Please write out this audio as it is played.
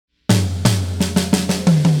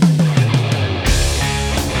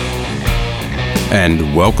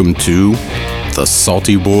and welcome to the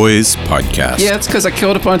Salty Boys podcast. Yeah, it's because I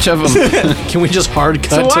killed a bunch of them. Can we just hard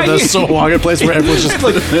cut to the Sahuagin place where everyone's just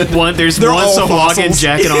like, There's one Sahuagin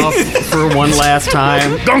jacking off for one last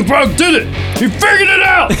time. Gunkbog did it! He figured it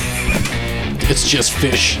out! it's just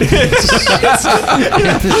fish.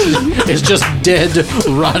 It's just dead,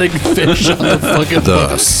 rotting fish on the fucking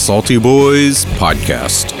The Salty Boys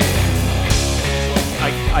podcast.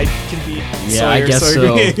 I can be. Yeah, I guess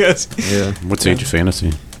so. Yeah. What's Age of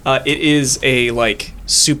Fantasy? It is a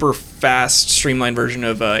super fast, streamlined version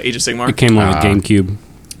of Age of Sigmar. It came on with GameCube.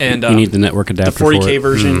 And you need the network adapter. The 40K for it.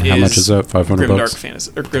 version is how much is that? $500 Grimdark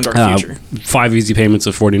Fantasy or Grimdark Future. 5 easy payments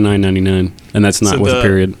of $49.99, and that's not with a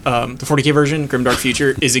period. The 40K version, Grimdark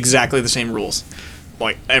Future, is exactly the same rules,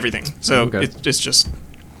 like everything. So Okay. it's just.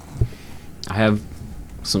 I have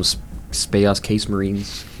some Speos Case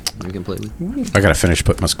Marines completely. I gotta finish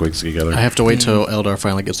putting my squigs together. I have to wait till Eldar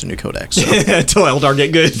finally gets a new codex. So. Until Eldar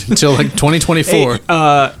get good. Until 2024. Hey,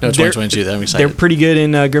 no, 2022. I'm excited. They're pretty good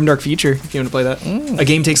in Grimdark Future. If you want to play that, a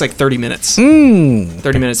game takes 30 minutes.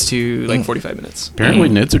 30 minutes to 45 minutes. Apparently,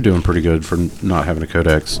 Nids are doing pretty good for not having a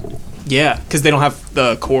codex. Yeah, because they don't have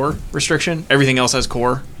the core restriction. Everything else has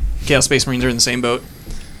core. Chaos Space Marines are in the same boat.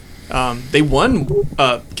 They won.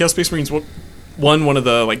 Chaos Space Marines won one of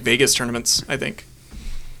the Vegas tournaments, I think,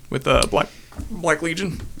 with Black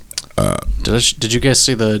Legion. Did you guys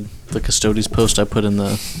see the Custodes post I put in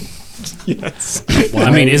the? Yes.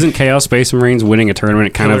 I mean, isn't Chaos Space Marines winning a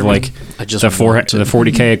tournament kind of like I just the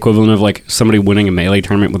 40K equivalent of somebody winning a Melee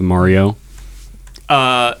tournament with Mario?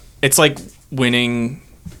 It's like winning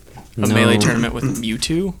a Melee tournament with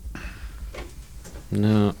Mewtwo.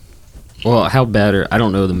 No. Well, how bad are... I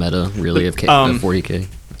don't know the meta, really, of 40K.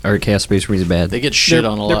 Or Chaos Space Marines bad. They get shit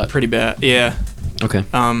on a lot. They're pretty bad, yeah. Okay.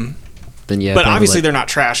 Then yeah. But obviously they're not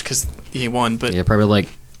trash because he won. But yeah, probably like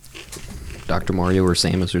Dr. Mario or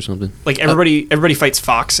Samus or something. Everybody fights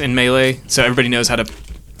Fox in Melee, so everybody knows how to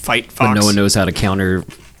fight Fox. But no one knows how to counter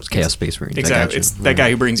Chaos Space Marines. Exactly. It's that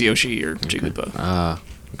guy who brings Yoshi or Jigglypuff.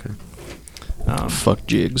 Okay. Fuck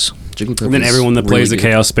Jigs. Jigglypuff And then is everyone that plays really the good.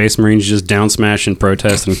 Chaos Space Marines just down smash and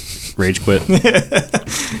protest and rage quit.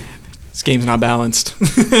 This game's not balanced.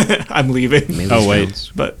 I'm leaving. Oh,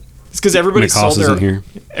 wait. But it's because everybody sold isn't here.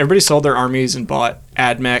 their armies and bought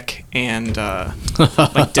AdMech and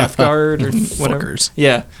Death Guard or whatever. Fuckers.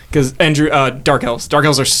 Yeah, because Dark Elves. Dark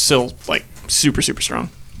Elves are still super strong.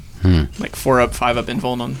 4 up, 5 up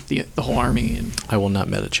invuln on the whole army, and I will not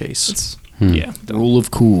meta chase. yeah. Rule of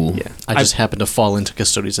cool. Yeah, I just happened to fall into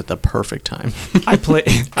Custodes at the perfect time. I play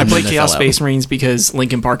then I Chaos fell Space Marines because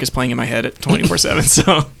Linkin Park is playing in my head at 24/7.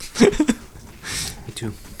 So Me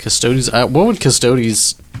too. Custodes. What would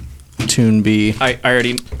Custodes tune be? I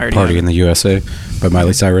already Party have in the USA by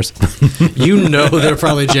Miley Cyrus. You know they're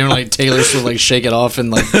probably jamming Taylor Swift Shake It Off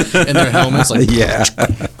and in their helmets Yeah.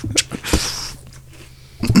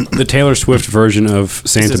 The Taylor Swift version of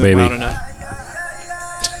This Santa isn't Baby. loud enough.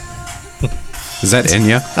 Is that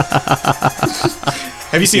Enya?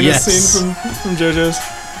 Have you seen Yes. this scene from JoJo's?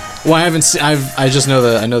 Well, I haven't seen. I just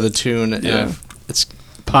know I know the tune. and Yeah. it's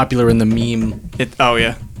popular in the meme. Oh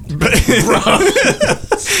yeah.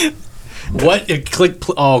 What?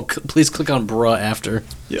 Please click on bruh after.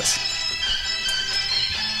 Yes.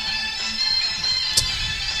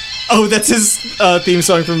 Oh, that's his theme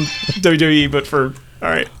song from WWE, but for all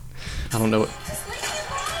right. I don't know what.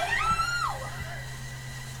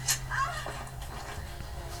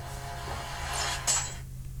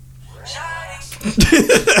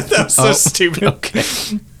 That was so stupid. Okay,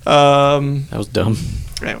 Um. that was dumb.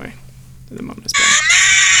 Anyway, the moment is back.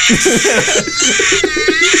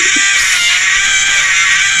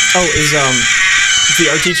 Oh, is the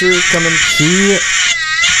art teacher coming?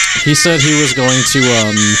 He said he was going to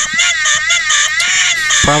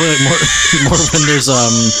probably more when there's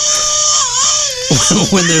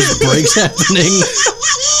when there's breaks happening.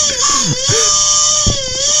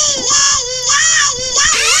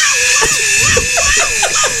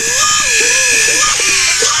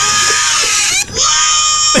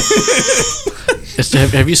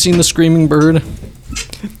 Have you seen the Screaming Bird?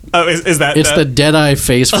 Oh, is that? It's the dead-eye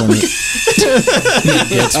face from it. It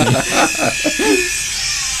gets me.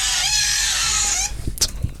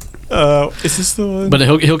 Is this the one? But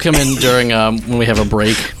he'll come in during when we have a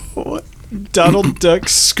break. What? Donald Duck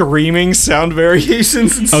screaming sound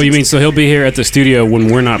variations. Oh, you mean so he'll be here at the studio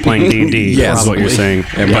when we're not playing D&D? Yes. That's what you're saying.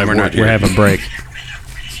 And when we're not here. We're having a break.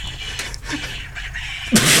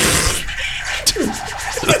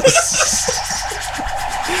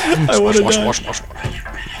 I want to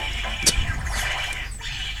die.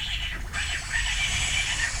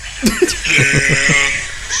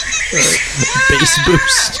 Bass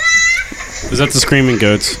boost. Is that the Screaming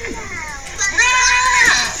Goats?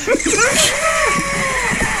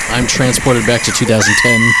 I'm transported back to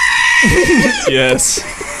 2010. Yes.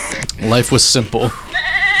 Life was simple.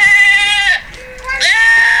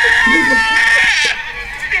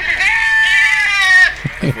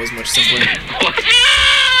 It was much simpler.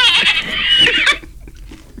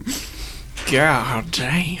 God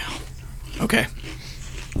damn. Okay.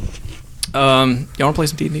 Y'all wanna play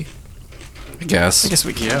some D&D? I guess. I guess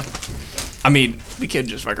we can. I mean, we could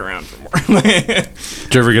just fuck around for more.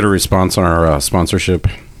 Did you ever get a response on our sponsorship?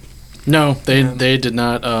 No, they did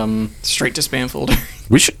not. Straight to spam folder.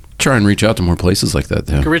 We should try and reach out to more places like that,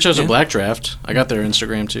 though. Could reach out to Black Draft. I got their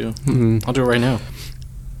Instagram too. I'll do it right now.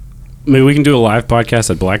 Maybe we can do a live podcast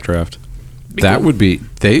at Black Draft. That would be...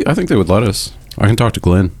 I think they would let us. I can talk to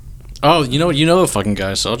Glenn. Oh, you know the fucking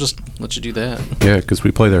guy, so I'll just let you do that. Yeah, because we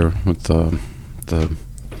play there with the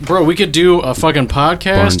Bro, we could do a fucking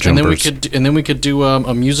podcast, Barn and then we could do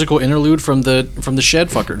a musical interlude from the Shed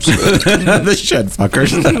Fuckers. the shed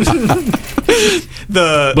fuckers.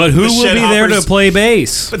 But who will be there to play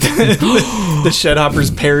bass? The Shed Hoppers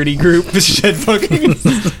parody group, the Shed Fuckers.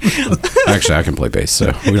 Actually, I can play bass,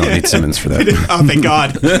 so we don't need Simmons for that. Oh, thank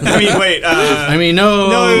God. I mean, wait. No.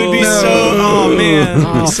 No, it would be so... Oh, man.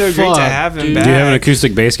 It'd be so great to fuck, have him dude. back. Do you have an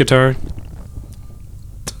acoustic bass guitar?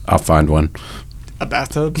 I'll find one. A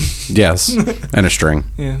bathtub? Yes, and a string.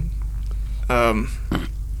 Yeah. Thought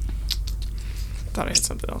I had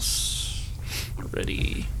something else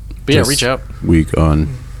ready. But yeah, This reach out. Week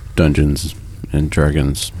on Dungeons and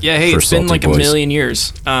Dragons. Yeah, hey, for it's been Salty like Boys. a million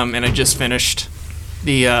years. And I just finished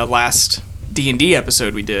the last D&D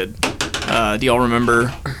episode we did. Do y'all remember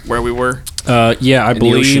where we were? Yeah, I the ocean.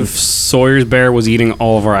 believe Sawyer's bear was eating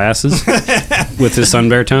all of our asses with his sun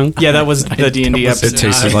bear tongue. Yeah, that was the D&D episode. It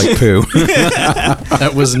tasted like poo.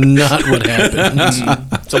 That was not what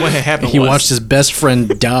happened. So what had happened He was... watched his best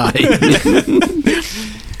friend die.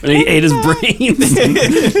 And he ate his brains.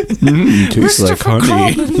 Tastes like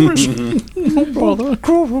honey.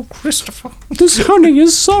 This honey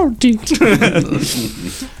is salty.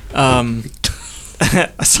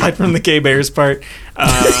 aside from the gay bears part,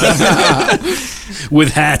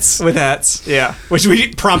 With hats. with hats, yeah, which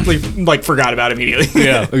we promptly forgot about immediately.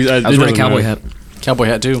 Yeah. I was wearing a cowboy hat. Cowboy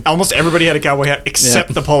hat too. Almost everybody had a cowboy hat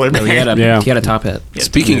except the polar bear. He had a Yeah. he had a top hat.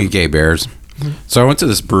 Speaking of gay bears, so I went to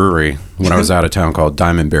this brewery when I was out of town called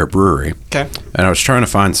Diamond Bear Brewery, Okay. and I was trying to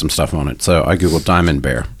find some stuff on it. So I googled Diamond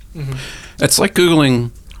Bear. It's like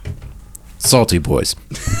googling Salty Boys.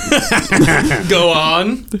 Go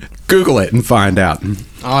on. Google it and find out.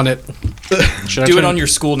 On it. Should I Do it turn- on your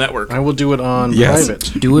school network. I will do it on Yes.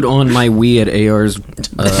 private. Do it on my Wii at AR's.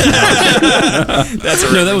 That's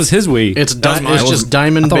a No, that was his Wii. It's was mine. it's just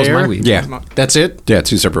Diamond I thought it was Bear. my Wii. Yeah. That's it. Yeah,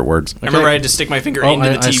 two separate words. I remember I had to stick my finger Oh, into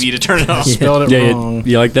the I TV to turn it off. Spelled it Yeah, wrong.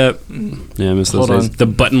 you like that? Yeah, I miss those Hold days. on. The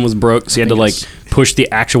button was broke, so you had to like push the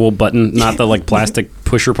actual button, not the like plastic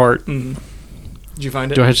pusher part. Did you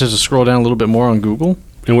find it? Do I have to just scroll down a little bit more on Google?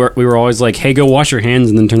 And we were always like, "Hey, go wash your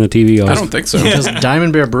hands and then turn the TV off." I don't think so. Because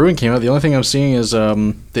Diamond Bear Brewing came out. The only thing I'm seeing is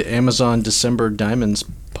the Amazon December Diamonds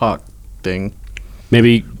POC thing.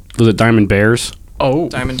 Maybe was it Diamond Bears? Oh.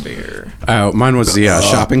 Diamond Bear. Oh, mine was the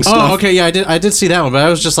shopping stuff. Oh, okay, yeah, I did see that one, but I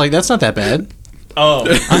was just like, that's not that bad. Oh,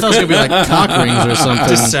 I thought it was gonna be like cock rings or something.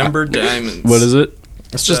 December Diamonds. What is it?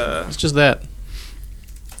 It's just that.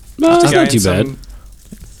 No, it's Guy not too in bad. some-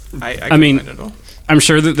 I I mean- couldn't find it all. I'm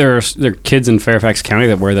sure that there are kids in Fairfax County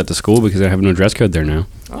that wear that to school because they have no dress code there now.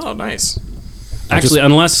 Oh, nice. Actually,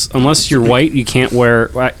 unless you're white, you can't wear.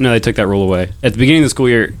 No, they took that rule away. At the beginning of the school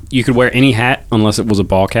year, you could wear any hat unless it was a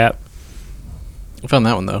ball cap. I found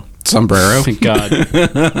that one though. Sombrero. Thank God.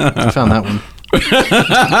 I found that one.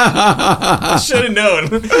 I should have known.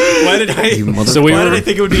 Why did I? So we why were did I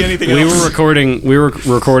think it would be anything we else? were recording. We were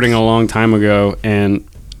recording a long time ago, and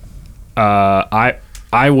I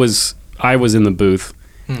was in the booth,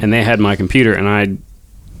 and they had my computer, and I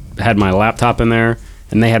had my laptop in there,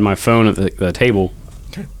 and they had my phone at the table.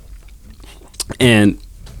 Okay. And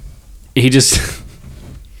he just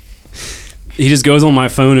goes on my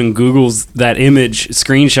phone and Googles that image,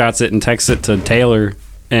 screenshots it, and texts it to Taylor,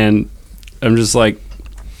 and I'm just like,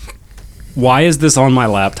 why is this on my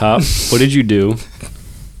laptop? What did you do?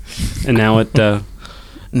 And now it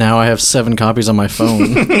Now I have 7 copies on my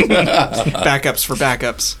phone. Backups for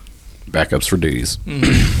backups. Backups for duties.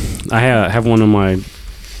 I have one on my.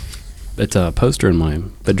 It's a poster in my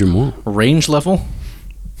bedroom wall. Range level.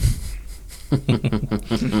 I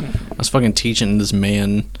was fucking teaching. This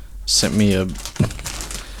man sent me a.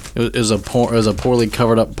 It was a poorly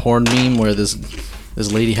covered up porn meme where this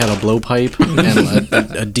this lady had a blowpipe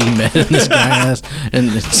and a D-med in this guy ass, and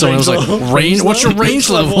someone was like, "Range? What's your range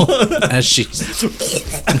level?" As she,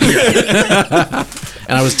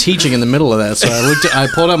 and I was teaching in the middle of that, so I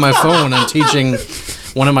pulled out my phone. I'm teaching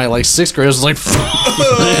one of my like 6th graders, was like,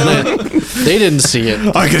 and they didn't see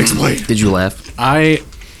it. I can explain. Did you laugh? I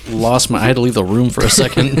had to leave the room for a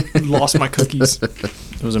second. Lost my cookies.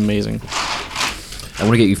 It was amazing. I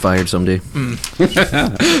want to get you fired someday.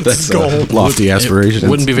 That's lofty aspirations. It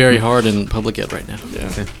wouldn't be very hard in public ed right now.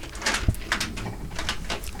 Yeah.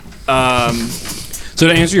 So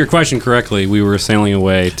to answer your question correctly, we were sailing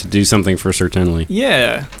away to do something for Sir Tenley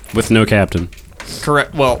Yeah. with no captain.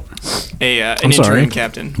 Correct. Well, an sorry. interim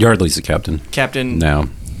captain. Yardley's the captain Captain. now.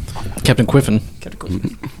 Captain Quiffin. Captain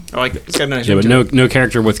Quiffin. I like it. It's got a nice Yeah, ring but to no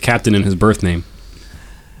captain with captain in his birth name.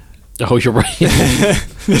 Oh, you're right. it.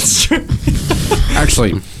 That's true.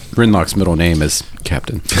 Actually, Grinlock's middle name is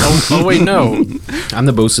Captain. Oh wait, no. I'm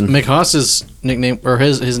the bosun. Mick Haas's nickname or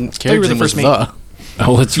his character were the name was first mate. the.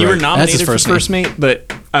 Oh, that's You right. were nominated his for first first mate,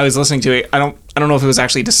 but I was listening to it. I don't know if it was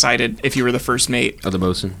actually decided if you were the first mate Oh, the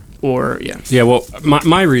bosun. or yeah. Yeah, well,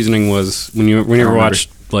 my reasoning was when you ever watched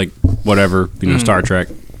like whatever Star Trek,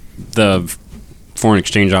 the foreign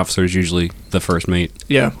exchange officer is usually the first mate,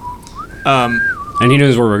 Yeah. and he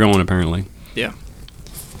knows where we're going apparently. Yeah.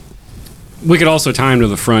 We could also tie him to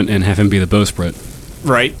the front and have him be the bowsprit.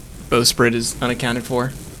 Right. Bowsprit is unaccounted for.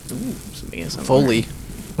 Ooh, something is on Foley.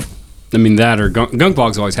 I mean that or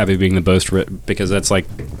Gunkbog's always happy being the bowsprit because that's like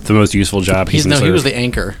the most useful job He was inserted. the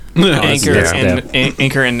anchor. there. Anchor Yeah.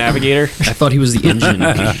 anchor and navigator. I thought he was the engine.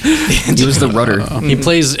 He was the rudder. He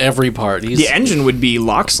plays every part. He's The engine would be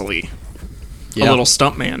Loxley, yeah. a little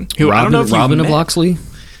stuntman. Who I don't Robin, know if you've Robin of met. Loxley?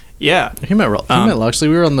 Yeah. He met Loxley.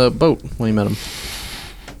 We were on the boat when he met him.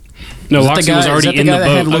 No, Is that Loxley was already in the that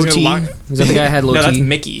had boat. I was low gonna T? lock- Is that the guy that had low No, that's T?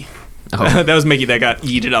 Mickey. Oh. That was Mickey that got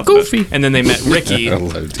yeeted up. Goofy. And then they met Ricky,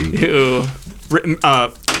 Hello, D. who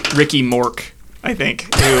Ricky Mork, I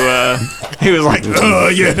think, who was like, oh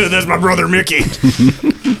yeah, that's my brother Mickey.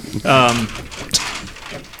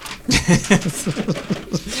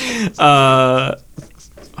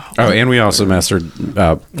 Oh, and we also massacred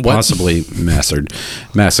a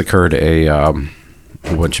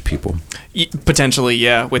bunch of people. Potentially,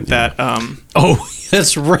 yeah, with that, Oh,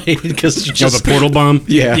 that's right. Because you Oh, just the portal bomb.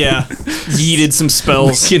 Yeah. yeah, yeeted some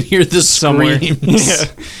spells can hear the somewhere. screams.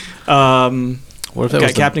 Yeah. What if that Okay,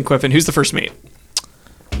 was Captain Quiffin. Who's the first mate?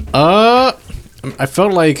 I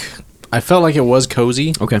felt like it was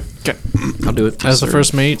Cozy Okay, Okay, I'll do it. as the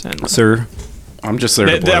first mate, Sir. I'm just there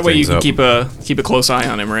to blow that way you things can up. keep a close eye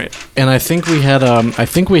on him, right? and I think we had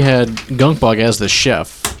Gunkbog as the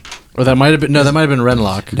chef, or that might have been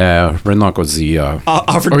Renlock, No, Renlock was the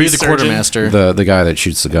Offered or to be he's the surgeon. quartermaster. the guy that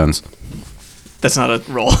shoots the guns. That's not a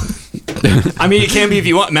role. I mean, it can be if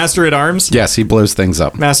you want. Master at Arms. Yes, he blows things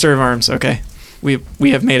up. Master of Arms. Okay, we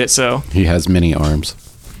have made it so. He has many arms.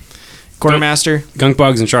 Quartermaster.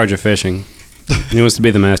 Gunkbog's in charge of fishing. He wants to be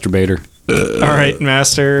the masturbator. All right,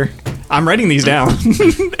 Master. I'm writing these down,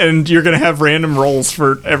 and you're gonna have random roles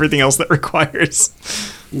for everything else that requires.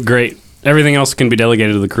 Great. Everything else can be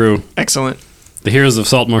delegated to the crew. Excellent. The heroes of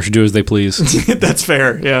Saltmarsh do as they please. That's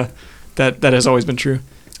fair. Yeah, that has always been true.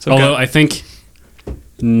 So Although I think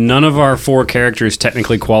none of our 4 characters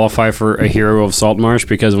technically qualify for a hero of Saltmarsh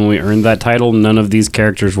because when we earned that title, none of these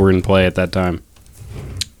characters were in play at that time.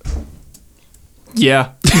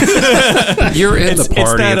 yeah. You're in It's- the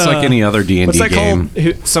party. it's It's, that, like any other D&D What's that game.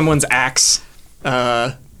 called? Someone's axe.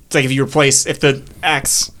 It's like if the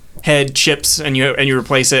axe head chips and you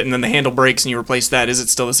replace it, and then the handle breaks and you replace that. Is it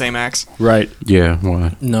still the same axe? Right. Yeah,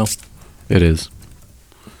 why? No, It is.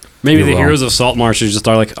 Maybe You're the wrong. heroes of Saltmarsh is just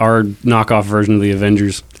our knockoff version of the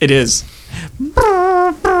Avengers. It is.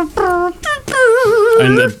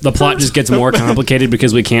 And the plot just gets more complicated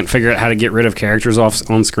because we can't figure out how to get rid of characters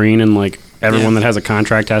on screen, and like everyone Yeah. that has a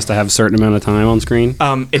contract has to have a certain amount of time on screen.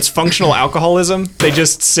 It's functional alcoholism. They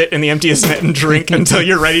just sit in the emptiest net and drink until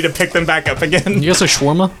you're ready to pick them back up again. you guys like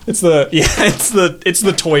shawarma? It's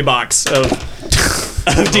the toy box of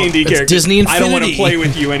D&D characters. Disney I don't want to Infinity. play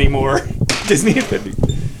with you anymore. Disney Infinity.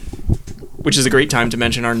 Which is a great time to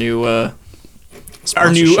mention our new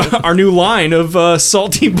line of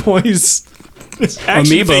Salty Boys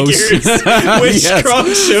action Amiibos. figures, which Yes. Kronk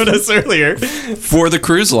showed us earlier. For the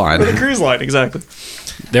cruise line. The cruise line, exactly.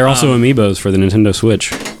 They're also amiibos for the Nintendo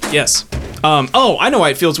Switch. Yes. Oh, I know why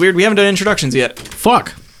it feels weird. We haven't done introductions yet.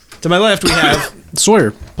 Fuck. To my left, we have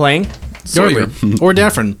Sawyer, playing. Yardley, or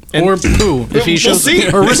Daffrin, or Pooh if he shows see.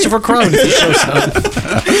 up, or Christopher Crone if he shows up.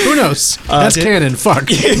 Who knows? That's canon. Fuck.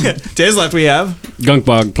 To his left, we have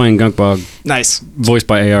Gunkbog playing Gunkbog, nice. voiced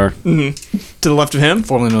by AR. to the left of him.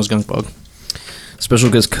 Formerly known as Gunk Bug. Special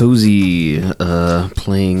guest Cozy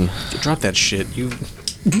playing. Drop that shit.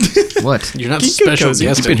 What? You're not Keep good, special Cozy.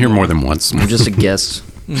 guest. You've been here more than once. I'm just a guest.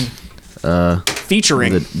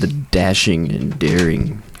 Featuring The dashing and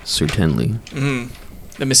daring Sir Tenley.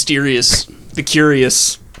 the mysterious, the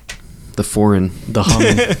curious, The foreign. The hung.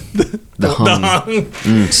 The hung.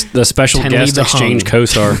 The special Tenley guest the exchange hung.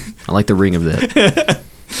 co-star. I like the ring of that.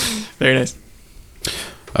 Very nice.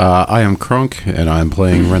 I am Krunk, and I'm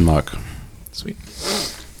playing Renlock. Sweet.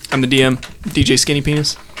 I'm the DM, DJ Skinny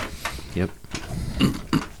Penis. Yep.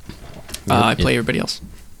 I play everybody else.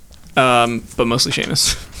 But mostly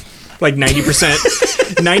Seamus. Like 90%,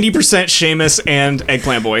 90% Seamus and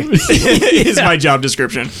Eggplant Boy is my job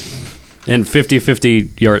description. And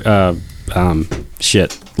 50-50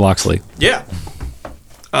 shit, Loxley. Yeah.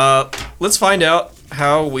 Let's find out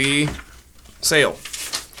how we sail.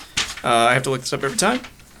 I have to look this up every time.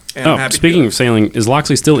 And I'm Oh, happy to speaking do of sailing, is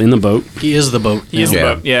Loxley still in the boat? He is the boat. He is the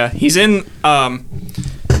Yeah. boat. Yeah, he's in.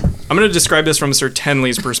 I'm going to describe this from Sir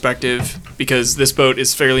Tenley's perspective because this boat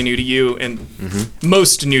is fairly new to you and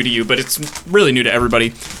most new to you, but it's really new to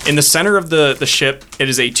everybody. In the center of the ship, it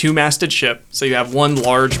is a two-masted ship. So you have one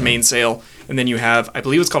large mainsail, and then you have, I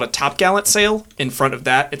believe it's called a topgallant sail in front of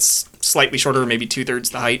that. It's slightly shorter, maybe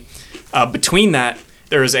 2/3 the height. Between that,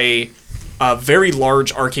 there is a very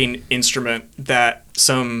large arcane instrument that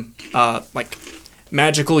some like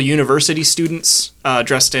magical university students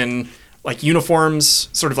dressed in like uniforms,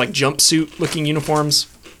 sort of like jumpsuit looking uniforms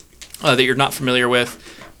that you're not familiar with,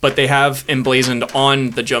 but they have emblazoned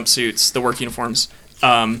on the jumpsuits, the work uniforms,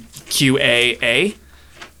 QAA,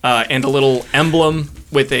 and a little emblem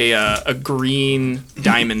with a green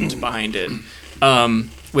diamond behind it,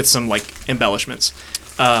 with some like embellishments.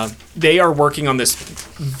 They are working on this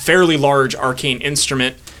fairly large arcane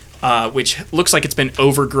instrument, which looks like it's been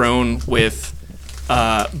overgrown with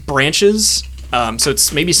branches. So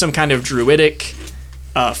it's maybe some kind of druidic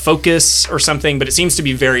focus or something, but it seems to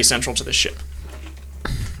be very central to the ship.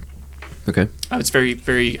 Okay. It's very,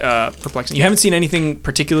 very perplexing. You haven't seen anything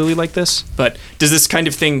particularly like this, but does this kind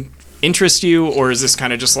of thing interest you, or is this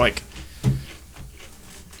kind of just like...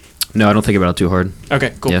 No, I don't think about it too hard.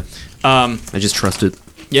 Okay, cool. Yeah. I just trust it.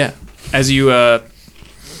 Yeah. As you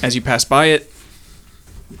pass by it,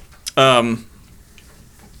 one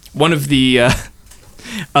of the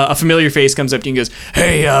a familiar face comes up to you and goes,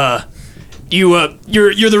 "Hey, you're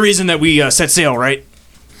the reason that we set sail, right?"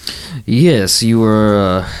 Yes, you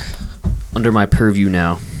are under my purview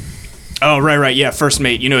now. Oh, right, yeah, first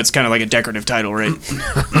mate. You know it's kind of like a decorative title, right?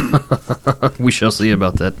 We shall see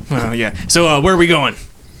about that. Well, yeah. So, where are we going?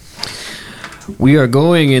 We are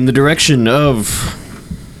going in the direction of...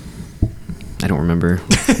 I don't remember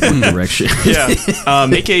what direction. Yeah.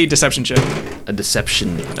 Make a deception check. A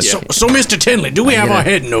deception. So, Mr. Tenley, do we have get our a-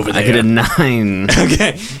 heading over there? I get a 9.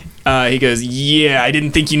 Okay. He goes, "Yeah, I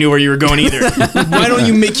didn't think you knew where you were going either. Why don't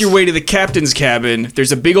you make your way to the captain's cabin?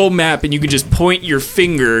 There's a big old map, and you can just point your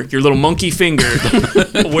finger, your little monkey finger,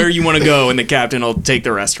 where you want to go, and the captain will take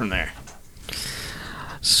the rest from there."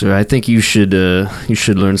 So I think you should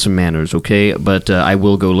learn some manners, okay? But I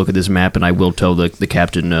will go look at this map, and I will tell the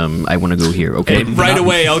captain I want to go here, okay? Right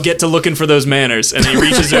away, I'll get to looking for those manners. And he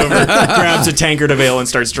reaches over, grabs a tankard of ale, and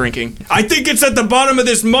starts drinking. "I think it's at the bottom of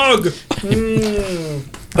this mug."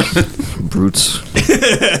 Brutes.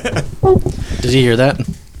 Did he hear that?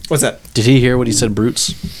 What's that? Did he hear what he said,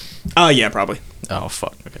 brutes? Yeah, probably. Oh,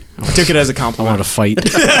 fuck. Okay. I took it as a I compliment. want to fight.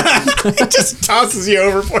 It just tosses you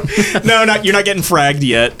over for. No, you're not getting fragged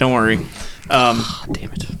yet. Don't worry. Damn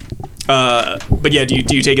it. But yeah, do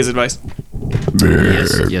you take his advice?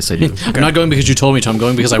 Yes, I do. I'm not going because you told me to. I'm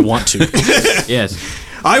going because I want to. Yes.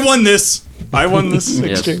 I won this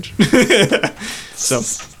Yes. exchange. So,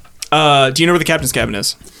 do you know where the captain's cabin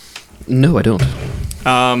is? No, I don't.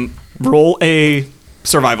 Roll a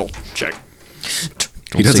survival check.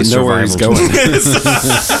 He doesn't know where he's going.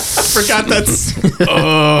 Forgot that's. Thanks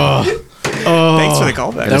for the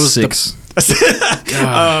callback. That was was 6.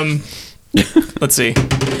 Let's see.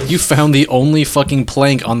 You found the only fucking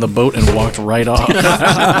plank on the boat and walked right off.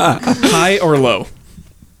 High or low?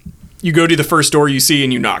 You go to the first door you see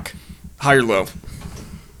and you knock. High or low?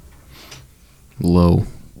 Low.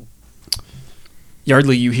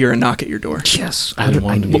 Yardley, you hear a knock at your door. Yes. I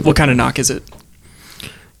wanted to What kind of knock is it?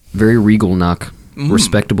 Very regal knock.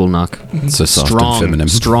 Respectable knock. So soft and Strong. feminine.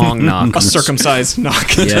 Strong knock. A circumcised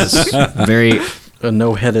knock. Yes. Very a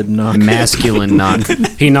no-headed knock. masculine knock.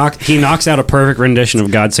 He knocks out a perfect rendition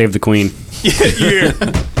of "God Save the Queen." You hear,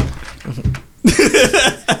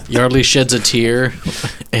 Yardley sheds a tear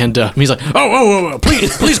And he's like, oh,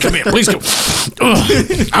 please come here, please come.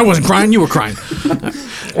 Ugh, I wasn't crying, you were crying.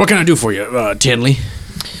 What can I do for you, Tinley?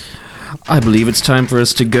 I believe it's time for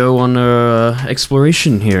us to go on our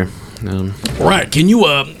exploration here. Right, can you,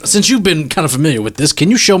 since you've been kind of familiar with this, can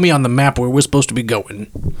you show me on the map where we're supposed to be going?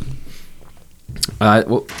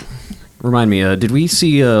 Well, remind me, did we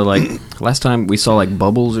see, last time we saw,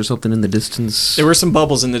 bubbles or something in the distance? There were some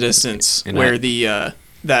bubbles in the distance where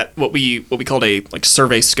what we called a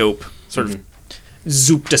survey scope sort of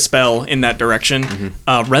zooped a spell in that direction.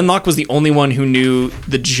 Renlock was the only one who knew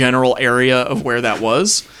the general area of where that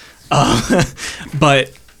was,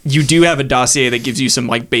 but you do have a dossier that gives you some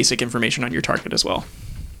basic information on your target as well.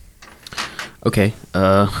 Okay.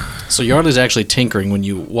 So Yardley's actually tinkering when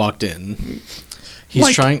you walked in.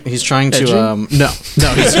 He's trying to he's trying to make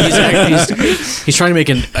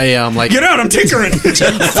Get out! I'm tinkering. he's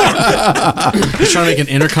trying to make an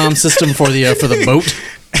intercom system for the boat.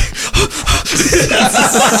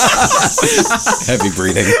 Heavy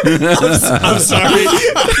breathing. I'm sorry.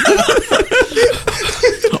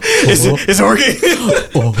 Is it working?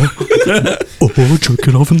 Jerk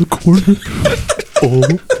it off in the corner.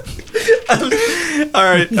 All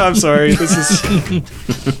right, I'm sorry. This is.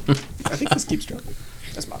 I think this keeps dropping.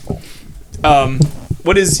 That's my fault.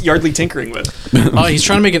 What is Yardley tinkering with? He's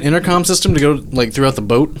trying to make an intercom system to go throughout the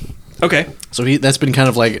boat. Okay. So that's been kind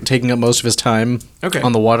of taking up most of his time. Okay.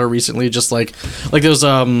 On the water recently, just like those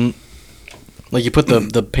you put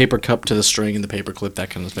the paper cup to the string and the paper clip, that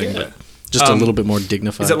kind of thing. Yeah. But just a little bit more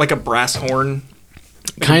dignified. Is it like a brass horn?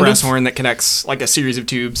 Kind a brass of. horn that connects a series of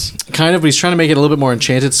tubes. Kind of, but he's trying to make it a little bit more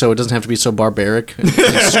enchanted, so it doesn't have to be so barbaric.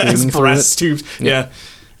 It's Screaming through brass it. tubes. Yeah.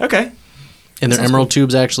 Okay. And they're emerald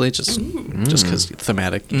tubes, actually, just because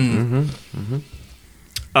thematic.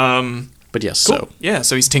 But yes, Cool. so Yeah,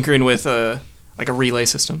 so he's tinkering with a relay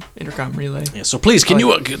system, intercom relay. yeah. So please, can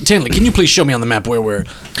you, Tinley, can you please show me on the map where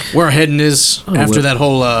our heading is after well- that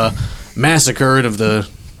whole massacre of the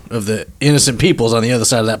innocent peoples on the other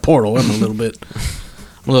side of that portal? I'm a little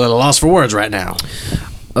at a loss for words right now.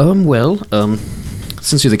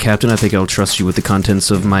 Since you're the captain, I think I'll trust you with the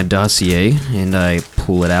contents of my dossier, and I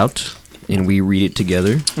pull it out, and we read it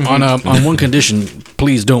together. On one condition,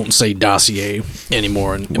 please don't say dossier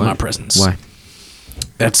anymore in my presence. Why?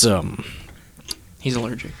 That's He's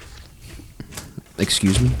allergic.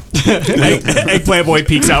 Excuse me? Eggplant Boy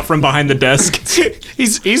peeks out from behind the desk.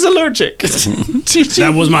 He's allergic.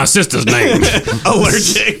 That was my sister's name.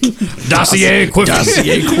 Allergic. Dossier Quiffin.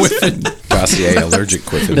 Dossier Quiffin. Dossier allergic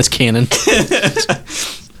quiffin. That's canon.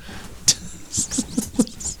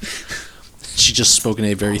 She just spoke in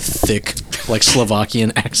a very thick,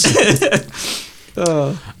 Slovakian accent.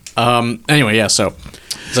 Anyway, yeah. So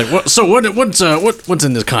it's what's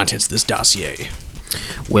in the contents of this dossier?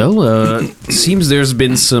 Well, seems there's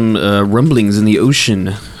been some rumblings in the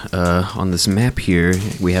ocean on this map here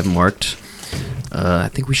we have marked. I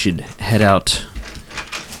think we should head out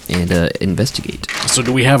and investigate. So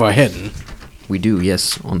do we have our heading? We do,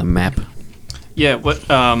 yes, on the map. Yeah. What?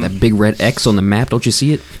 That big red X on the map, don't you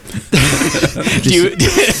see it? Do you?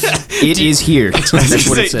 It is here. That's what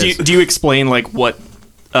it says. Do you explain what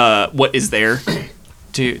is there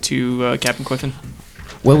to Captain Quiffin?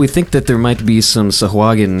 Well, we think that there might be some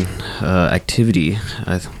Sahuagin activity.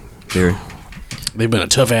 They've been a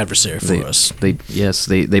tough adversary for us.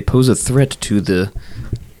 They pose a threat to the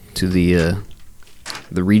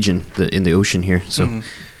region in the ocean here. So,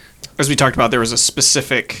 As we talked about, there was a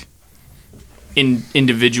specific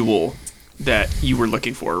individual that you were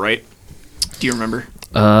looking for, right? Do you remember?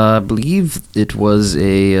 I believe it was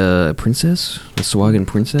a princess, a Sahuagin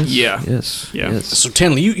princess. Yeah. Yes. Yeah. Yes. So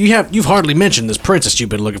Tinley, you've hardly mentioned this princess you've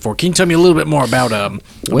been looking for. Can you tell me a little bit more about her?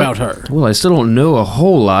 Well, I still don't know a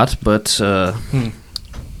whole lot, but yeah,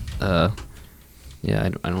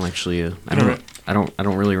 I don't actually. I don't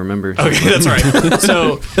really remember. Okay, that's all right.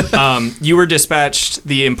 So, you were dispatched.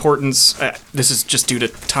 The importance. This is just due to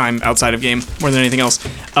time outside of game more than anything else.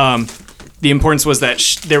 The importance was that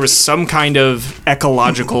there was some kind of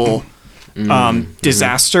ecological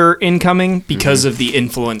disaster incoming because of the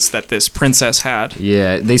influence that this princess had.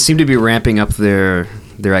 Yeah, they seem to be ramping up their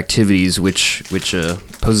activities, which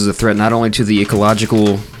poses a threat not only to the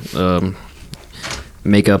ecological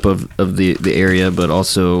makeup of the area, but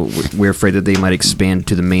also we're afraid that they might expand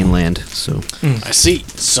to the mainland. So I see.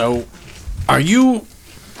 So, are you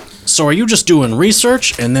just doing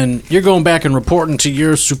research and then you're going back and reporting to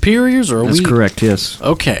your superiors, or that's correct. Yes.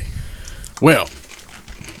 Okay. Well,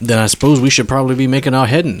 then I suppose we should probably be making our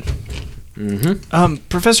heading.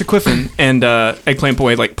 Professor Quiffin and Eggplant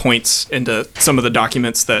Boy points into some of the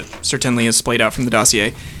documents that Sir Tenley has splayed out from the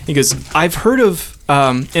dossier. He goes, I've heard of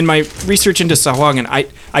in my research into Sahuagin,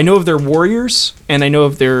 I know of their warriors and I know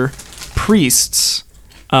of their priests.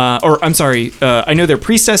 I know their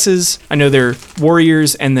priestesses, I know their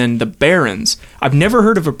warriors, and then the barons. I've never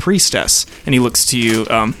heard of a priestess. And he looks to you.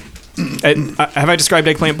 Have I described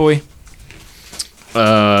Eggplant Boy?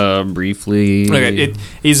 Briefly. Okay,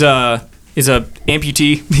 he's a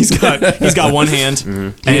amputee. He's got one hand.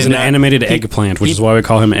 He's an animated eggplant, which is why we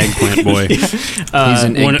call him Eggplant Boy. He's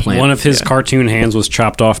an eggplant. One of his cartoon hands was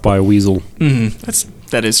chopped off by a weasel.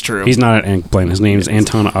 That is true. He's not an eggplant. His name is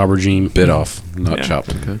Anton Aubergine. Bit off, not Yeah.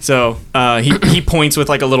 chopped. So he points with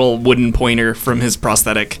like a little wooden pointer from his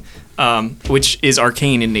prosthetic, which is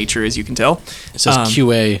arcane in nature, as you can tell. It says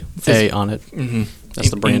QA on it. That's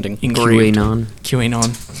the branding. Engraved. QAnon.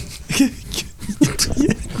 QAnon.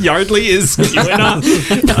 Yardley is QAnon.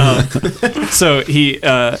 So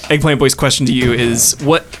Eggplant Boy's question to you is,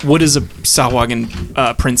 what is a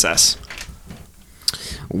Sahuagin princess?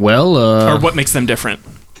 Well, Or what makes them different?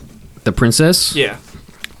 the princess? Yeah.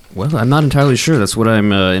 Well, I'm not entirely sure. That's what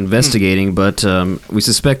I'm investigating, but we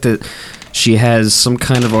suspect that she has some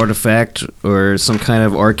kind of artifact or some kind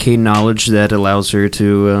of arcane knowledge that allows her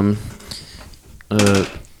to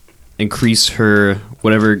increase her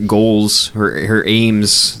whatever goals, her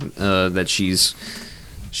aims that she's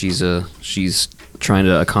trying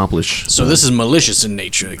to accomplish. So this is malicious in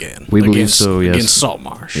nature again. We believe so, yes. Against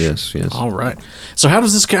Saltmarsh. Yes, yes. All right. So how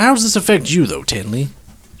does this affect you though, Tanley?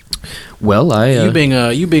 Well, You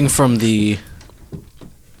being from the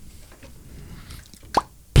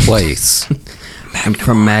Place. I'm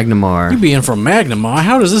from Magnamar. being from Magnamar,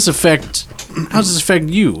 how does this affect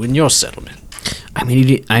you in your settlement? I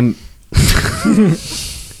mean, I'm.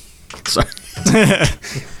 Sorry.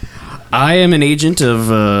 I am an agent of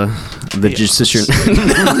the Justician.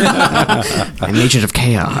 I'm an agent of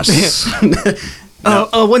chaos.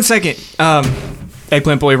 Oh, 1 second.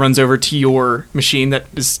 Eggplant Boy runs over to your machine that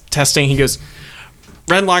is testing. He goes,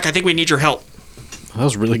 Renlock, I think we need your help. That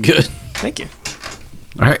was really good. Thank you.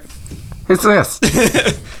 All right. Who's this?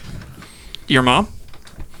 Your mom?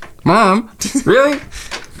 Mom? Really?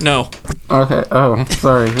 No. Okay. Oh,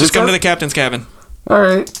 sorry. Just come to the captain's cabin. All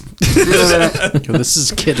right. Yo, this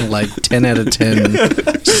is getting like 10 out of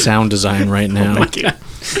 10 sound design right now.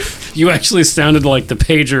 You actually sounded like the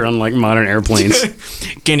pager on like modern airplanes.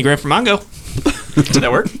 Candy gram for Mongo. Did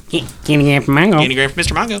that work? Candy gram for mango. Candy gram for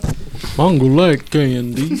Mr. Mongo. Mongo like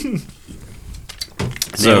candy.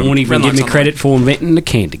 They won't even give me credit for inventing the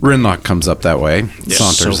candy. Renlock comes up that way.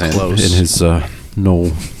 Saunters so in close. his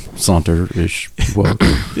Knoll saunter-ish walk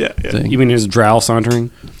Yeah. thing. You mean his drow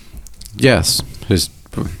sauntering? Yes.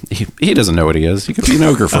 He doesn't know what he is. He could be an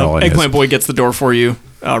ogre for all I know. Eggplant Boy gets the door for you,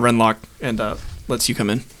 Renlock, and lets you come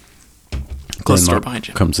in. Close the door behind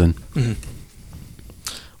you. Comes in.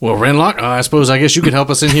 Well, Renlock, I guess you could help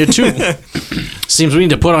us in here too. Seems we need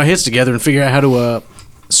to put our heads together and figure out how to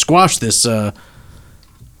squash this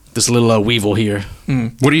little weevil here.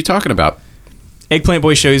 What are you talking about? Eggplant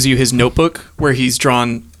Boy shows you his notebook where he's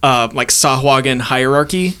drawn like Sahuagin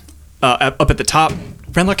hierarchy up at the top.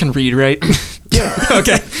 Renlock can read, right? Yeah.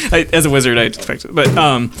 Okay. As a wizard, I expect it. But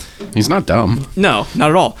He's not dumb. no, not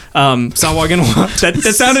at all. Sahuagin,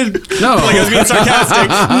 that sounded like I was being sarcastic.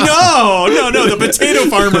 No. The potato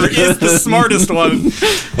farmer is the smartest one.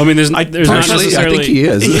 I mean, there's not Actually, I necessarily think he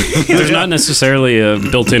is. there's not necessarily a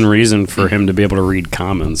built-in reason for him to be able to read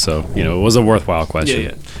common. So it was a worthwhile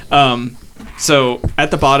question. Yeah. So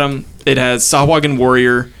at the bottom, it has Sahuagin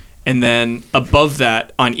warrior. And then above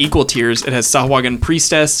that, on equal tiers, it has Sahuagin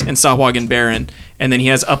priestess and Sahuagin baron. And then he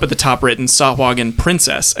has up at the top written Sahuagin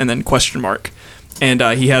princess and then question mark. And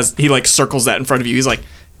he like circles that in front of you. He's like,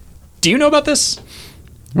 do you know about this?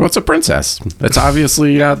 What's a princess? It's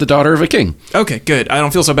obviously the daughter of a king. Okay, good. I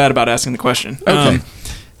don't feel so bad about asking the question. Okay.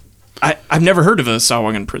 I've never heard of a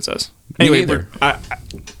Sahuagin princess. Me Anyway, neither.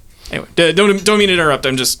 don't mean to interrupt.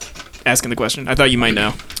 I'm just asking the question. I thought you might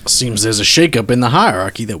know. Seems there's a shakeup in the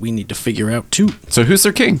hierarchy that we need to figure out too. So who's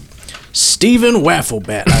their king? Stephen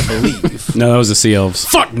Wafflebat, I believe. No, that was the Sea Elves.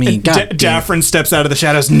 Fuck me, God. Jaffrin steps out of the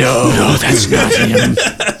shadows. No, That's not him.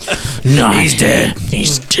 No, he's dead.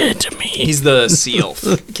 He's dead to me. he's the sea elf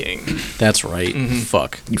king. That's right.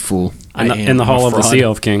 Fuck. You fool. In the Hall of the Sea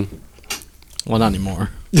Elf King. Well, not anymore.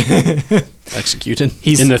 Executed.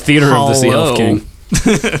 He's In the Theater of the Sea Elf hollow. King.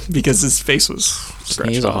 Because his face was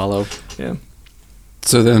scratched He's a off. hollow. Yeah.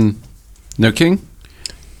 So then, no king?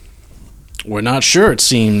 We're not sure. It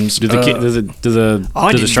seems. Do the I do the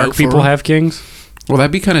didn't shark vote for people him. have kings? Well,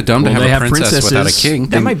 that'd be kind of dumb to Well, have they a have princess without a princesses. king.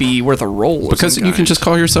 That might be worth a roll. because you can just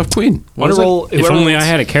call yourself queen. want to roll. If only I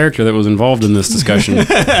had a character that was involved in this discussion,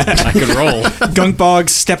 I could roll. Gunkbog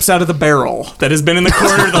steps out of the barrel that has been in the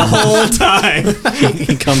corner the whole time.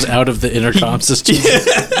 He comes out of the intercom system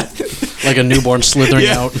like a newborn slithering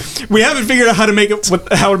out. We haven't figured out how to make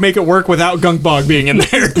it work without Gunkbog being in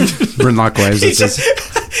there. Brynlock waves and says,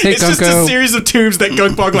 "Hey, It's just a Gunko." series of tubes that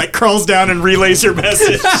Gunkbog like crawls down and relays your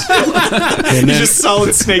message. He just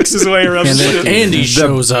solid snakes his way around And the then ship. Andy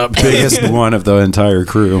shows up. Biggest one of the entire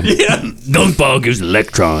crew. Gunkbog is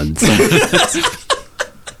electrons.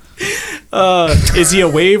 Is he a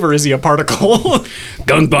wave or is he a particle?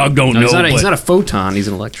 Gunkbog don't know. He's not, he's but not a photon. He's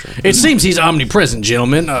an electron. It seems he's omnipresent,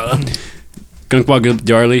 gentlemen. Gunkbog goes,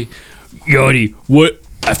 Darley, Yardy, what?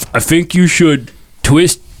 I think you should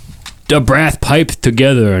twist the brass pipes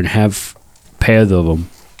together and have pairs of them.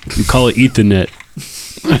 You call it Ethernet.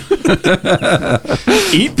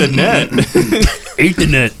 Eat the net.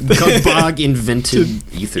 Ethernet. Gunkbog invented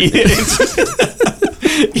Ethernet.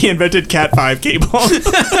 He invented Cat 5 cable.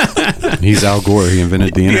 He's Al Gore. He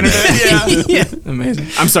invented the internet. yeah. Amazing.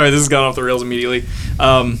 I'm sorry, this has gone off the rails immediately.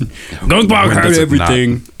 Gunkbog When heard does it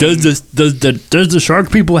everything. Does the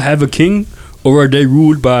shark people have a king, or are they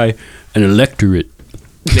ruled by an electorate?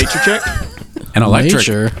 Nature check? An electric.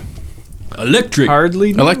 Nature. Electric.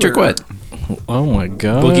 Hardly. Electric newer. what? Oh my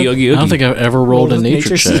god. Boogie, oogie, I don't oogie. think I've ever rolled a Roll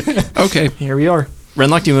nature nature check. Okay. Here we are.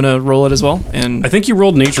 Renlock, do you want to roll it as well? And I think you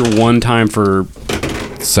rolled nature one time for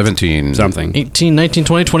 17. something. 18, 19,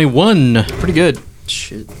 20, 21. pretty good.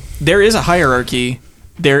 Shit. There is a hierarchy.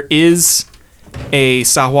 There is a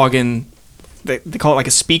Sahuagin. They call it like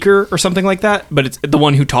a speaker or something like that, but it's the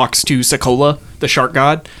one who talks to Sakola, the shark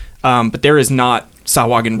god. But there is not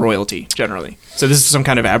Sahuagin royalty generally. So this is some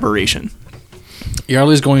kind of aberration.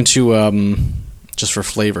 Yarley's going to, just for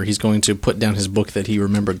flavor, he's going to put down his book that he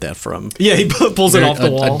remembered that from. Yeah, he pulls it off the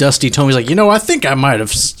wall. A dusty tome. He's like, I think I might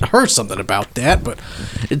have heard something about that, but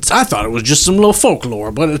I thought it was just some little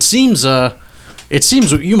folklore. But it seems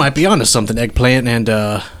you might be onto something, Eggplant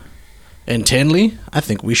and Tanley. I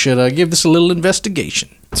think we should give this a little investigation.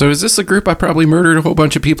 So is this the group I probably murdered a whole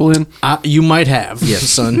bunch of people in? You might have, yes,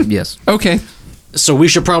 son. Yes. Okay. So we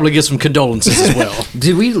should probably get some condolences as well.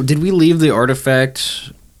 Did we leave the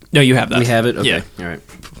artifact? No, you have that. We have it. Okay. Yeah. All right.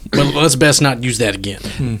 But let's best not use that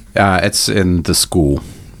again. It's in the school.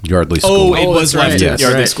 Yardley School. Oh, it was that's left right. at Yes.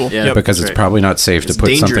 Yardley Right. School. Yeah. Yep. because it's right. probably not safe It's to put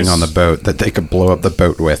something dangerous. on the boat that they could blow up the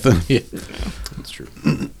boat with.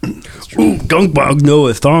 Ooh, Gunkbog know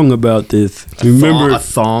a thong about this. Remember, A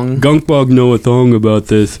thong. Gunkbog know a thong about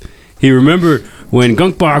this. He remember when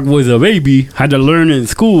Gunkbog was a baby, had to learn in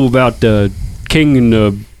school about the king and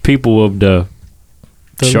the people of the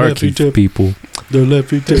Sharky people. The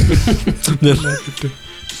lefty tip.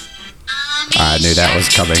 I knew that was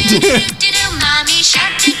coming.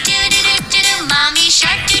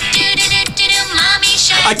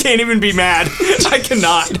 I can't even be mad. I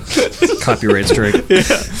cannot. Copyright strike.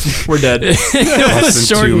 We're dead. Less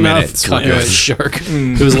than 2 minutes. We're Copyright good. shark.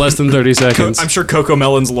 It was less than 30 seconds. I'm sure Coco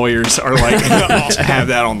Melon's lawyers are like, I'll have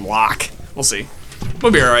that on lock. We'll see.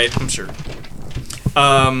 We'll be all right, I'm sure.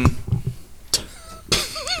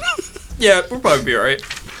 Yeah, we'll probably be all right.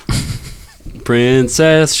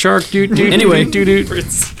 Princess Shark. Anyway.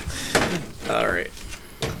 All right.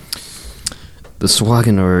 The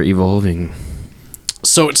Swaggin are evolving.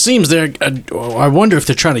 So it seems they're. I wonder if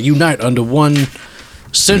they're trying to unite under one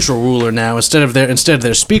central ruler now instead of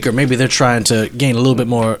their speaker. Maybe they're trying to gain a little bit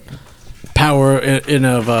more power like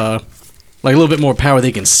a little bit more power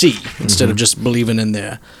they can see instead of just believing in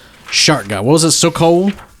their shark god. What was it?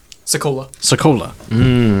 Sokola. A colon.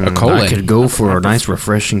 I could go for a nice,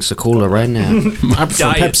 refreshing Sokola right now. I prefer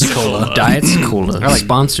Diet Pepsi Cola. Diet Sokola.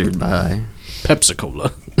 Sponsored by. Pepsi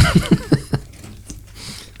Cola.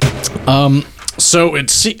 So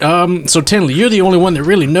Tanley, you're the only one that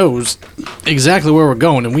really knows exactly where we're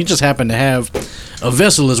going, and we just happen to have a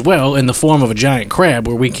vessel as well in the form of a giant crab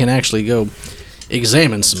where we can actually go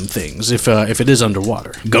examine some things if it is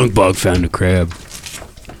underwater. Gunkbog found a crab.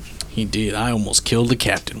 He did. I almost killed the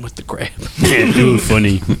captain with the crab. Yeah, it was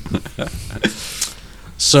funny.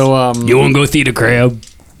 So You want to go see the crab?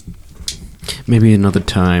 Maybe another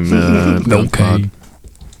time. Okay.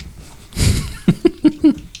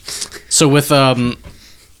 So with so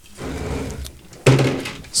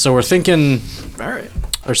we're thinking. All right.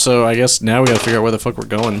 Or so I guess now we gotta figure out where the fuck we're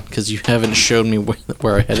going because you haven't shown me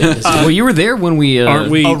where our headed is. Well, you were there when we.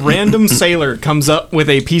 Aren't we? A random sailor comes up with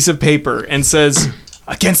a piece of paper and says,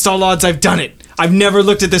 Against all odds, I've done it. I've never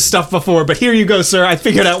looked at this stuff before, but here you go, sir. I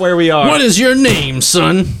figured out where we are. What is your name,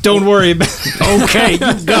 son? Don't worry about it. Okay,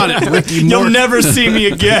 you got it, Ricky You'll Morty. never see me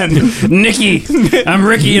again. Nicky. I'm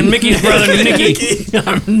Ricky and Mickey's brother, Nicky.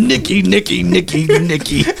 I'm Nicky.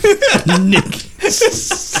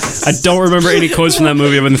 I don't remember any quotes from that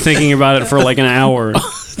movie. I've been thinking about it for like an hour.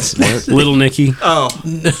 Little Nicky. Oh.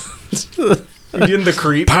 You getting the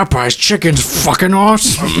creep? Popeye's chicken's fucking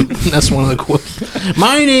awesome. That's one of the quotes.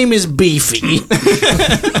 My name is Beefy.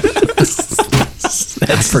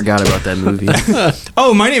 I forgot about that movie.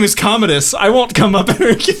 Oh, my name is Commodus. I won't come up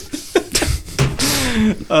here again.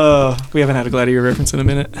 We haven't had a Gladiator reference in a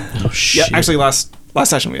minute. Oh shit. Yeah, actually, last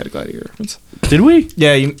session we had a Gladiator reference. Did we?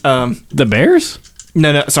 Yeah, The Bears?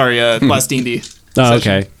 no, sorry, last D&D. Oh, session.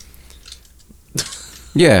 okay.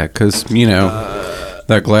 Yeah, because,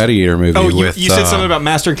 that Gladiator movie Oh, with... you said something about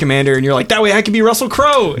Master and Commander, and you're like, that way I can be Russell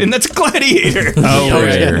Crowe, and that's Gladiator. Oh,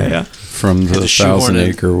 right. yeah. From the to shoehorn Thousand it.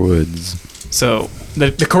 Acre Woods. So,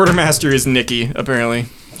 the quartermaster is Nicky, apparently.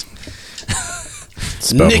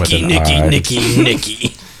 Spelled with an I.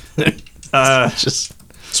 Nicky. Just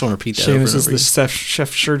want to repeat that. Seamus is over the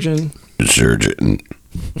chef surgeon. Surgeon.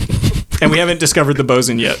 And we haven't discovered the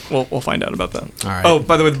bosun yet. We'll find out about that. All right. Oh,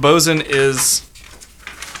 by the way, the bosun is...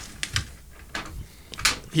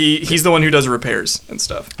 He's the one who does repairs and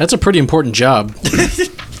stuff. That's a pretty important job.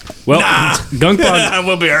 Well, Gunkbog,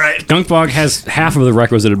 We'll be all right. Gunkbog has half of the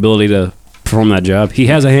requisite ability to perform that job. He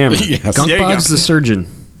has a hammer. There you go. Gunkbog's the surgeon.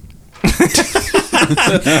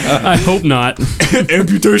 I hope not.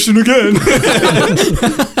 Amputation again.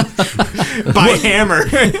 By hammer.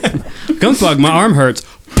 Gunkbog, my arm hurts.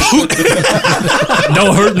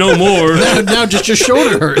 Don't hurt no more. Now just your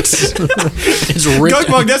shoulder hurts. It's ripped.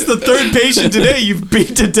 Gunkbog, that's the third patient today you've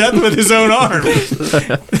beat to death with his own arm.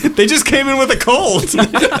 They just came in with a cold.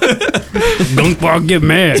 Gunkbog, get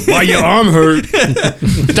mad. Why your arm hurt?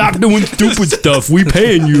 Stop doing stupid stuff. We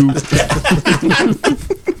paying you.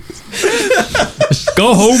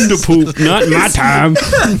 Go home to poop. Not my time.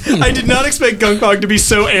 I did not expect Gunkbog to be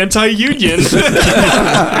so anti-union.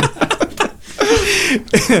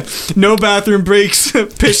 No bathroom breaks.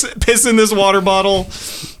 Piss in this water bottle.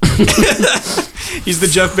 He's the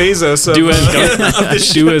Jeff Bezos of, Do as, of the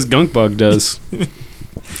show. do as Gunkbog does.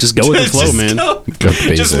 Just go with the flow, Just man. go- Jeff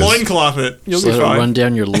Just Bezos. loincloth it. You'll Just be let it fine. run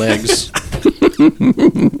down your legs. That's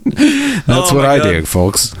Oh what my I God. do,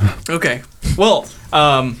 folks. Okay. Well,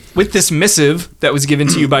 with this missive that was given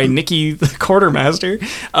to you by Nicky, the quartermaster,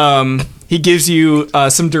 he gives you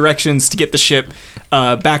some directions to get the ship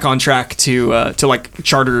back on track to like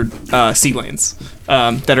chartered sea lanes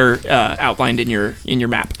that are outlined in your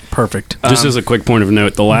map. Perfect. Just as a quick point of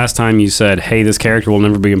note, the last time you said, hey, this character will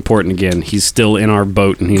never be important again, he's still in our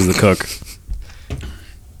boat and he's the cook.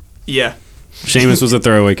 Yeah. Seamus was a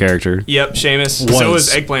throwaway character. Yep. Seamus. Was. So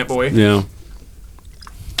is Eggplant Boy. Yeah.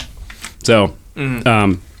 So,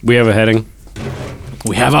 we have a heading.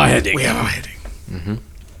 We have our heading. We have a heading.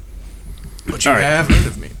 But you have heard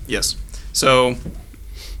of me. Yes. So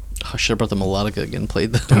I should have brought the melodica again.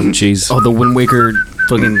 Played that. Oh, jeez. Oh, the Wind Waker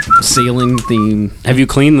fucking sailing theme. Have you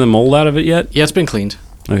cleaned the mold out of it yet? Yeah, it's been cleaned.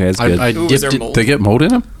 Okay, that's good. I Ooh, is dipped there it. mold? They get mold in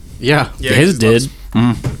them? Yeah. yeah, His did,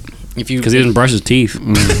 If you, because he didn't brush his teeth.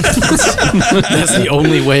 that's the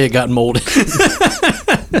only way it got molded.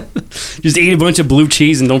 Just eat a bunch of blue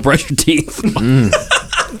cheese and don't brush your teeth.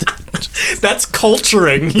 That's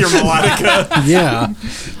culturing your melodica. Yeah.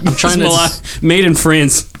 I'm trying to. Made in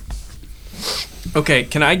France. Okay,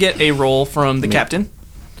 can I get a roll from the captain?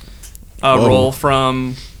 A roll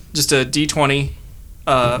from just a d20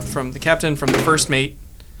 from the captain, from the first mate,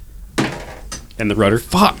 And the rudder.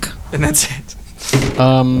 Fuck. and that's it.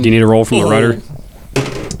 Do you need a roll from the rudder?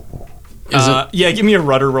 Yeah, give me a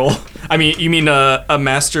rudder roll. I mean, you mean a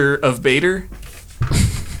master of baiter?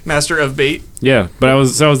 Master of bait? Yeah, but I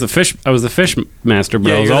was the fish master, but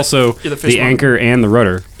Yeah, I was you're also you're the fish the monk. anchor and the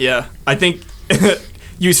rudder. Yeah, I think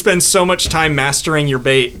you spend so much time mastering your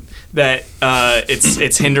bait that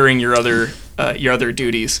it's hindering your other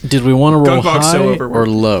duties. Did we want to roll Gunkbog's high so or overworked.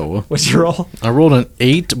 low? What's your roll? I rolled an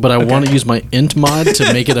 8, but I want to use my int mod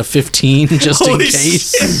to make it a 15 just in Holy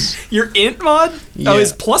case. shit. Your int mod? Yeah. Oh,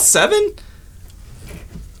 is +7?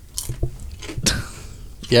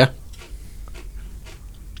 Yeah.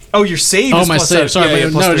 Oh, your save Oh, is my +7. save. Sorry, Yeah,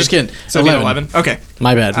 no, +3. just kidding. So 11. Okay.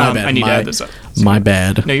 My bad. My bad. I need to my, add this up. My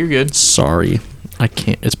bad. No, you're good. Sorry. I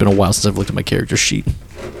can't. It's been a while since I've looked at my character sheet.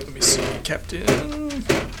 Let me see, Captain.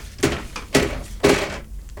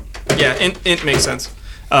 Yeah, int makes sense.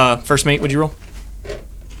 First mate, would you roll?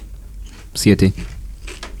 CAT.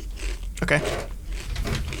 Okay.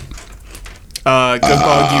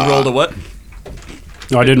 Gunkbog, you rolled a what?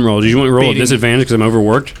 No, I didn't roll. Did you want to roll at Baiting. disadvantage because I'm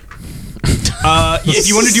overworked? If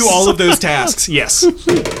you want to do all of those tasks, yes.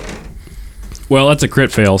 Well, that's a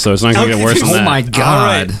crit fail, so it's not going to get worse than that. Oh my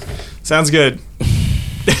god. All right. Sounds good.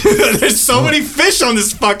 There's so many fish on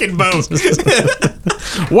this fucking boat.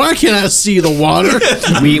 Why can't I see the water?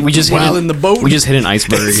 We just While hit in the boat? We just hit an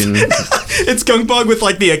iceberg and It's Gunkbog with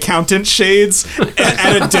like the accountant shades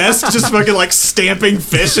at a desk, just fucking like stamping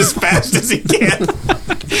fish as fast as he can.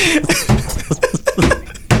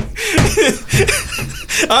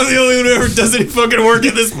 I'm the only one who ever does any fucking work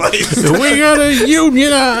in this place. We gotta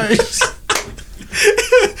unionize.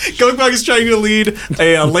 Gunkbog is trying to lead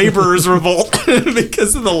a laborers' revolt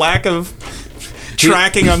because of the lack of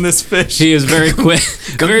tracking on this fish. He is very very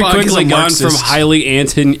Gunkbog is quickly a gone from Marxist. highly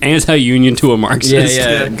anti-union to a Marxist.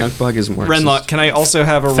 Gunkbog is more Renlock, can I also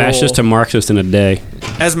have a Fascist to roll? Marxist in a day.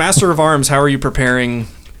 As Master of Arms, how are you preparing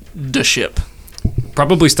the ship?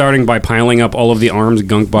 Probably starting by piling up all of the arms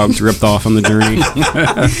Gunkbog's ripped off on the journey.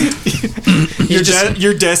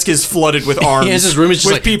 Your desk is flooded with arms. has his room, it's just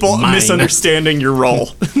with like, people mine. misunderstanding your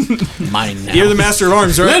role. Mine now. You're the Master of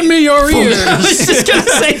Arms, right? Lend me your ears.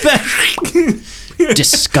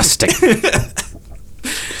 disgusting.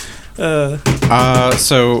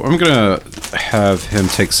 So I'm gonna have him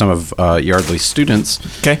take some of Yardley's students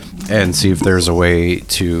Okay. and see if there's a way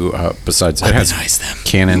to besides it has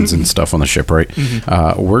cannons and stuff on the ship, right?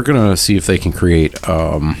 We're gonna see if they can create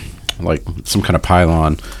like some kind of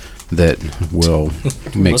pylon that will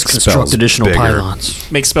make Let's spells construct additional bigger. pylons.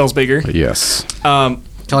 Make spells bigger. Yes. Kind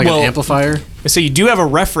of like Well- an amplifier. So you do have a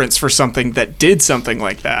reference for something that did something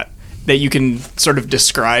like that you can sort of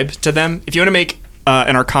describe to them. If you want to make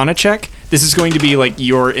an Arcana check, this is going to be like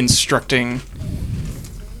your instructing.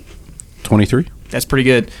 23. That's pretty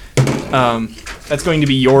good. That's going to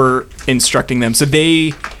be your instructing them. So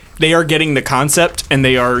they are getting the concept and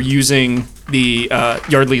they are using the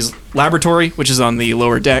Yardley's laboratory, which is on the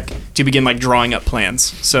lower deck, to begin like drawing up plans.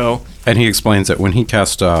 So And he explains that when he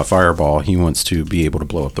casts Fireball, he wants to be able to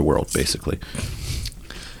blow up the world, basically.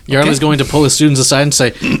 Yardley's going to pull his students aside and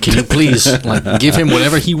say, "Can you please give him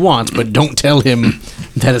whatever he wants, but don't tell him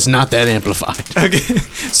that it's not that amplified." okay.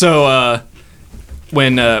 So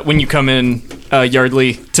when you come in,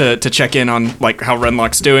 Yardley, to check in on like how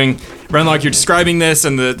Renlock's doing. Renlock, you're describing this,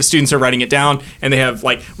 and the students are writing it down, and they have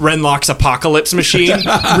like Renlock's apocalypse machine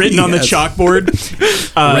written on the chalkboard.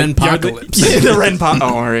 Renpocalypse. The Renpo.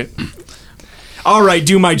 Oh, all right. All right,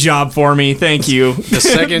 do my job for me. Thank you. The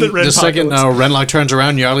second Renpocalypse. Renlock turns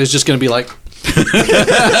around, Yardley's just going to be like,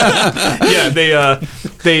 Yeah,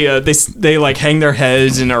 they like hang their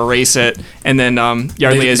heads and erase it, and then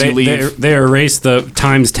Yardley, as you leave, They erase the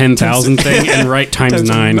times 10,000 thing and write times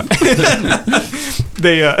 9.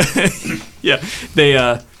 they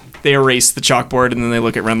they erase the chalkboard, and then they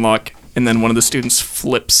look at Renlock, and then one of the students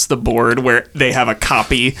flips the board where they have a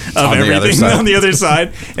copy of On the other everything side. on the other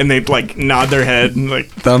side, and they like nod their head and like,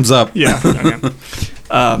 Thumbs up. yeah. Okay.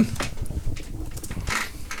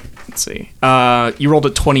 Let's see. You rolled a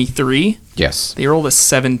 23. Yes. They rolled a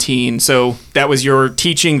 17. So that was your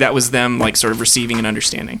teaching. That was them like sort of receiving and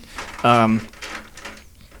understanding.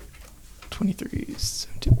 23.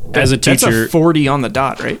 17. As a That's teacher- a 40 on the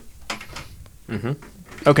dot, right? Mm-hmm.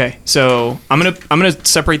 Okay, so I'm gonna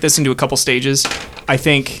separate this into a couple stages. I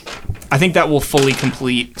think that will fully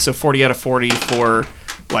complete. So 40 out of 40 for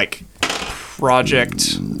like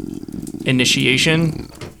project initiation.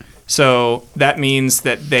 So that means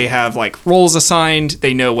that they have like roles assigned.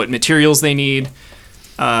 They know what materials they need.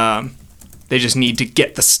 They just need to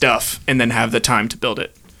get the stuff and then have the time to build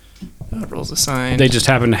it. Roles assigned. They just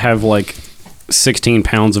happen to have like 16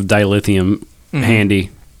 pounds of dilithium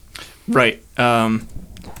handy. Right.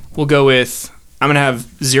 We'll go with, I'm going to have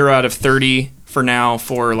 0 out of 30 for now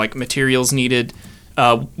for like materials needed.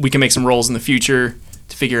 We can make some rolls in the future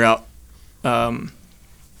to figure out,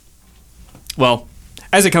 well,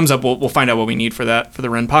 as it comes up, we'll find out what we need for that. For the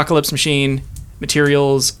Renpocalypse machine,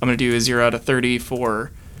 materials, I'm going to do a 0 out of 30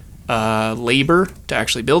 for labor to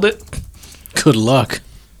actually build it. "Good luck."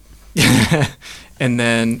 And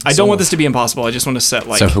then I don't want this to be impossible. I just want to set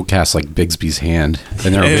like... So he'll cast like Bigsby's hand,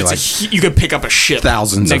 and there will and be it's like you could pick up a ship.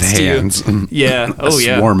 thousands of next to you. hands. Yeah. A Oh,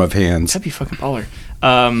 yeah. swarm of hands. That'd be fucking baller.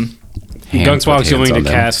 Hands Gunkbog's with going hands to on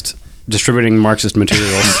them. cast distributing Marxist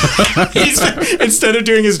materials. Instead of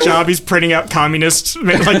doing his job, he's printing out communist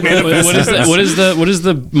like manifestos. what is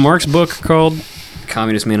the Marx book called?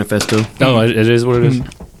 Communist Manifesto. Oh, it is what it is.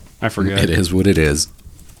 I forgot. It is what it is.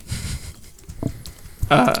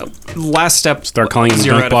 Last step. Start calling him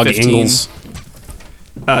 0 out of Gunkbog 15. Ingalls.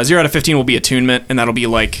 0 out of 15 will be attunement, and that'll be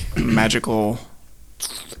like magical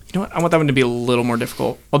You know what? I want that one to be a little more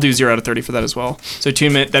difficult. I'll do 0 out of 30 for that as well. So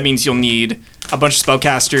attunement, that means you'll need a bunch of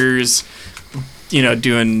spellcasters,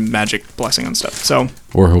 doing magic blessing on stuff. So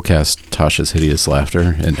Or he'll cast Tasha's Hideous Laughter,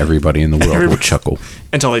 and everybody in the world will chuckle.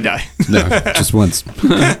 until they die. No, just once.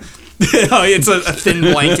 Oh, it's a thin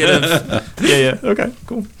blanket of. Yeah. Okay,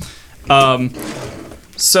 cool.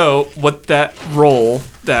 So what that roll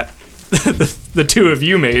that the two of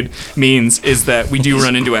you made means is that we do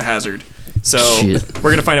run into a hazard. So Shit. we're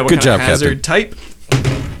gonna find out what Good kind job, of hazard type.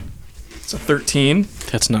 It's a 13.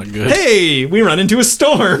 That's not good. Hey, we run into a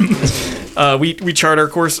storm. We chart our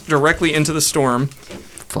course directly into the storm.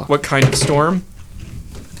 Fuck. What kind of storm?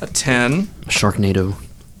 A 10. Sharknado.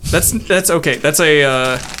 That's okay. That's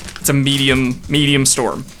a it's a medium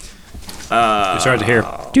storm. It's hard to hear.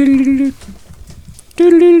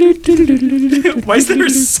 Why is there a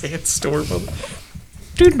sandstorm?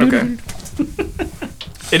 Okay.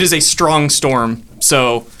 It is a strong storm,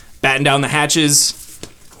 so batten down the hatches,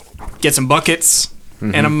 get some buckets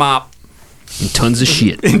and a mop. And tons of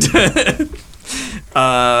shit.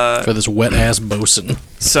 For this wet ass bosun.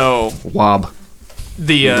 So Wob.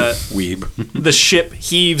 the Weeb. the ship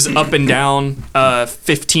heaves up and down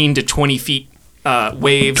 15 to 20 feet.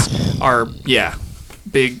 Waves are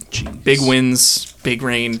big winds, big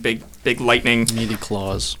rain, big lightning. Meaty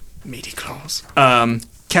claws. Meaty claws.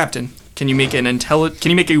 Captain, can you make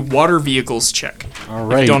a water vehicles check? All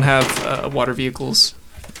If right. you don't have water vehicles,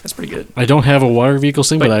 that's pretty good. I don't have a water vehicle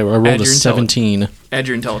thing, but I rolled add a your 17. Add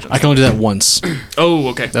your intelligence. I can only do that once. Oh,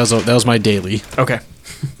 okay. That was my daily. Okay.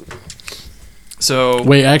 So,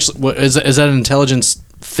 Wait, actually, what, is that an intelligence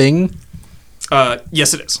thing?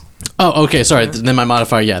 yes, it is. Oh, okay. Sorry. Then my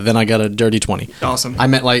modifier. Yeah. Then I got a dirty 20. Awesome. I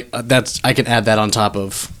meant like that's. I can add that on top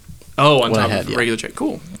of. on what I top had, of yeah. regular check.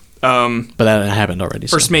 Cool. But that happened already.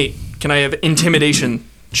 So. First mate, can I have intimidation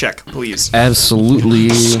check, please? Absolutely.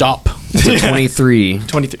 Stop. It's a 23.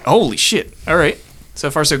 23. Holy shit. All right. So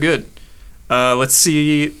far, so good. Let's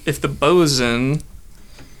see if the bosun.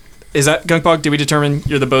 Is that Gunkbog? Did we determine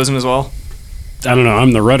you're the bosun as well? I don't know.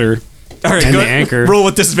 I'm the rudder. All right, And go the anchor. Roll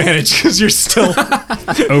with disadvantage because you're still.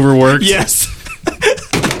 Overworked. Yes.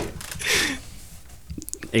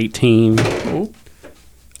 18.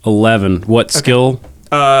 11. What skill?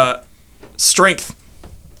 Strength.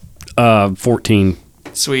 14.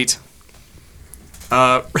 Sweet.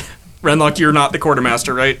 Renlock, you're not the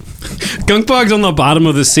quartermaster, right? Gunkbog's on the bottom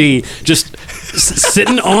of the sea, just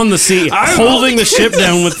sitting on the sea, holding the ship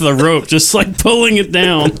down with the rope, just like pulling it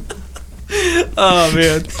down Oh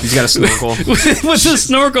man. He's got a snorkel. with the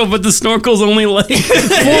snorkel, but the snorkel's only like 4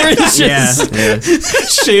 inches. yeah.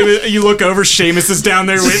 Seamus, you look over. Seamus is down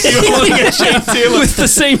there with you, holding a chain too. With the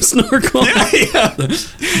same snorkel.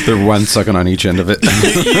 They're one sucking on each end of it.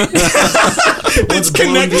 It's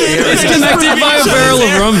connected. It's connected by a barrel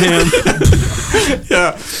of rum ham.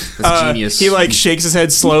 Yeah. That's genius. He like shakes his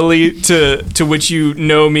head slowly, to which you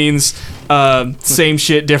know means same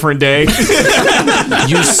shit, different day.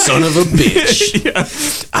 You son of a bitch. Yeah.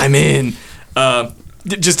 I'm in.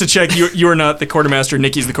 Just to check, you are not the quartermaster.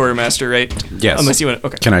 Nikki's the quartermaster, right? Yes. Unless you want.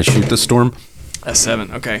 Okay. Can I shoot the storm? A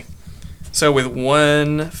 7. Okay. So with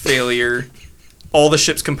one failure, all the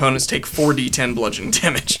ship's components take 4d10 bludgeoning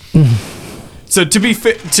damage. So to be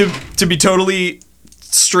to be totally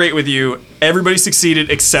straight with you, everybody succeeded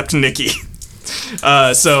except Nikki.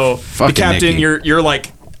 So Fucking the captain, Nikki. you're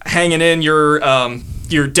like hanging in. You're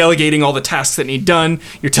delegating all the tasks that need done.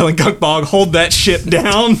 You're telling Gunkbog, hold that ship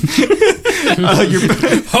down.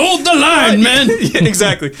 Hold the line, man. Yeah,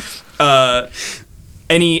 exactly.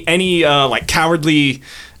 Any like cowardly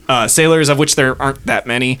sailors, of which there aren't that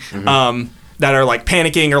many, that are like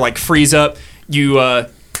panicking or like freeze up, you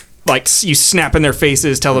you snap in their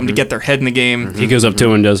faces, tell them to get their head in the game. He goes up to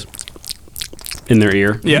him and does in their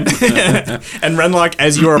ear. Yeah. And Renlock,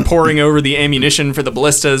 as you are pouring over the ammunition for the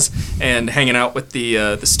ballistas and hanging out with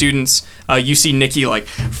the students, you see Nikki like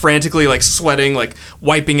frantically like sweating, like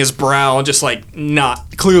wiping his brow, just like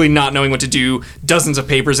clearly not knowing what to do. Dozens of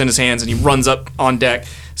papers in his hands, and he runs up on deck,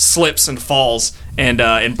 slips and falls,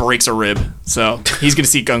 and breaks a rib. So he's gonna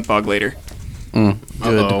see Gunkbog later.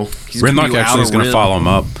 Uh-oh. He's gonna Renlock be actually out is of going to rib. follow him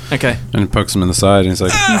up Okay. and pokes him in the side, and he's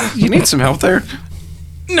like, "You need some help there?"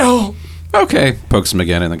 No, Okay. Pokes him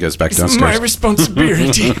again, and then goes back it's my downstairs.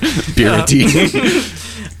 responsibility. Purity. Nikki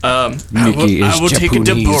I is will take it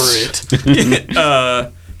to Japanese.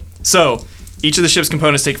 it. So each of the ship's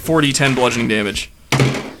components take 4d10 bludgeoning damage.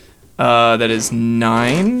 That is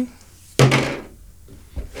 9,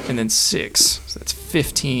 and then 6. So that's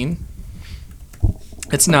 15.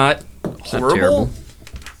 It's not horrible,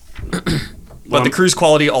 but the crew's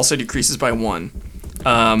quality also decreases by 1.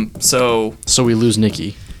 So So we lose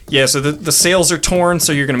Nikki. Yeah, so the sails are torn,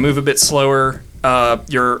 so you're going to move a bit slower.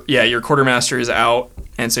 Your quartermaster is out,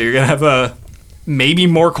 and so you're going to have a maybe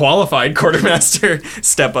more qualified quartermaster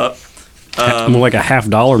step up. More like a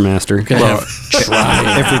 $50 master. Well,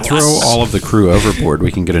 if we throw all of the crew overboard,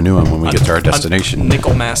 we can get a new one when we get to our destination.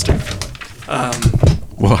 Nickel master.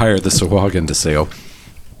 We'll hire the Sahuagin to sail.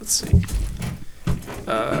 Let's see.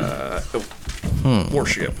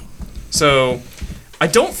 Warship. So, I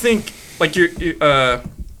don't think like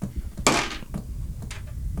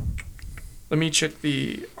let me check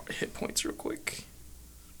the hit points real quick.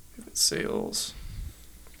 If it sails.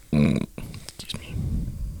 Excuse me.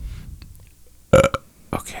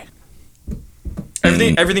 Okay.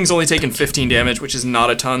 Everything's only taken 15 damage, which is not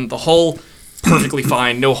a ton. The hull, perfectly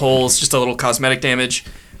fine. No holes, just a little cosmetic damage.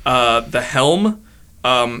 The helm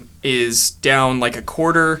is down like a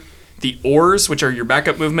quarter. The oars, which are your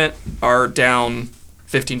backup movement, are down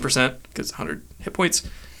 15% because 100 hit points.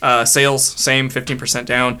 Sails, same, 15%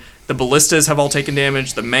 down. The ballistas have all taken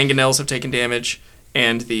damage. The mangonels have taken damage.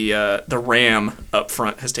 And the ram up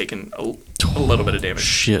front has taken a little bit of damage.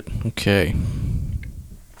 Shit. Okay.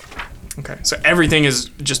 Okay, so everything has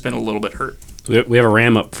just been a little bit hurt. We have a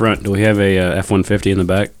ram up front. Do we have a F-150 in the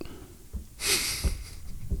back?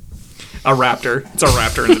 A raptor. It's a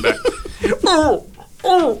raptor in the back.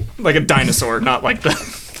 Like a dinosaur, not like the...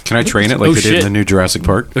 Can I train it like they did in shit. the new Jurassic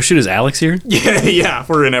Park? Oh shit, is Alex here? Yeah,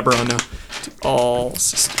 we're in Eberron now. All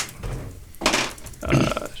system.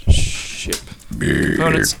 Ship.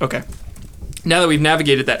 Components. Okay. Now that we've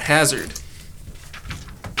navigated that hazard,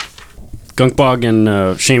 Gunkbog and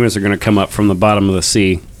Seamus are going to come up from the bottom of the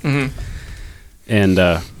sea and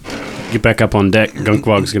get back up on deck.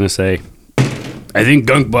 Gunkbog's going to say, I think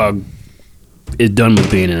Gunkbog is done with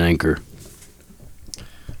being an anchor.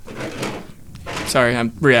 sorry,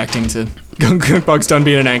 I'm reacting to Gunkbog's done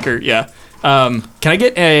being an anchor. Yeah. Can I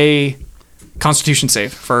get a Constitution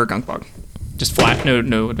save for Gunkbog? Just flat,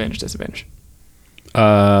 no advantage, disadvantage.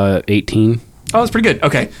 18. Oh, that's pretty good.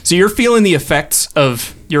 Okay, so you're feeling the effects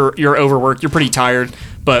of your overwork. You're pretty tired,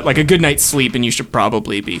 but like a good night's sleep, and you should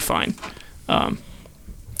probably be fine.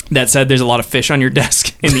 That said, there's a lot of fish on your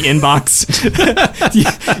desk in the inbox.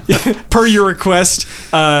 Per your request,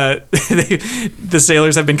 the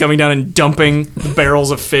sailors have been coming down and dumping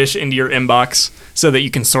barrels of fish into your inbox so that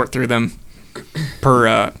you can sort through them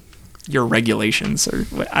per your regulations. Or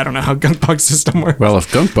I don't know how Gunkbog's system works. Well,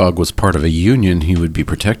 if Gunkbog was part of a union, he would be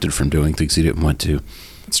protected from doing things he didn't want to.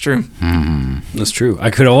 It's true. That's true.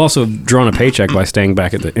 I could have also drawn a paycheck by staying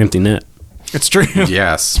back at the empty net. It's true.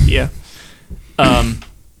 Yes. Yeah.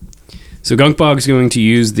 So Gunkbog's going to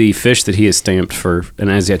use the fish that he has stamped for an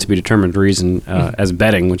as yet to be determined reason as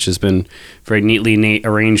bedding, which has been very neatly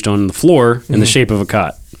arranged on the floor in the shape of a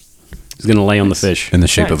cot. He's going to lay on the fish. In the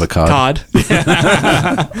shape of a cod. Cod.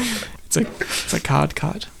 It's a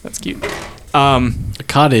cod. That's cute. A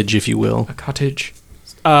cottage, if you will. A cottage.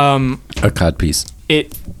 A cod piece.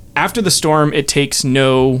 It after the storm, it takes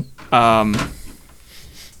no.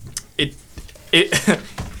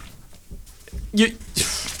 You.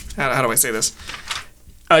 How do I say this?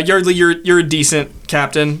 Yardley, you're a decent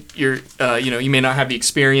captain. You're you may not have the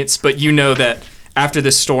experience, but you know that after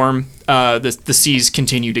this storm, the seas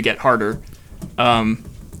continue to get harder.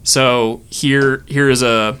 So here is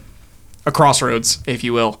a crossroads, if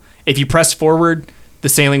you will. If you press forward, the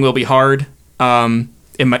sailing will be hard.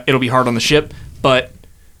 It'll be hard on the ship, but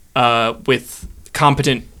with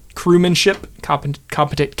competent crewmanship,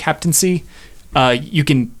 competent captaincy, you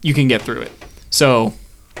can get through it. So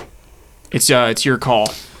it's your call.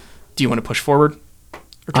 Do you want to push forward? Or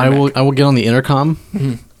I turn back? will get on the intercom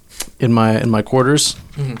in my quarters.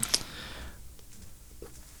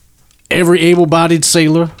 Every able-bodied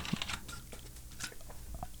sailor,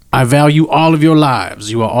 I value all of your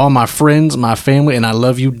lives. You are all my friends, my family, and I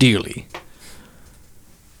love you dearly.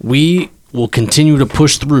 We will continue to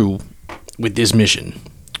push through with this mission.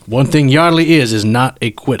 One thing Yardley is not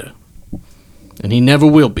a quitter, and he never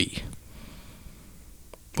will be.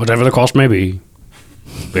 Whatever the cost may be,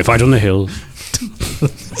 we fight on the hills.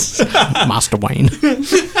 Master Wayne.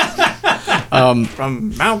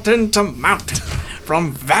 From mountain to mountain,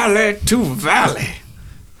 from valley to valley.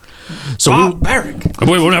 So Barbaric.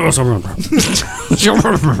 We will never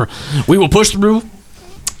we will push through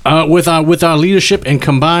with our leadership and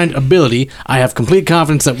combined ability. I have complete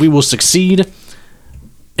confidence that we will succeed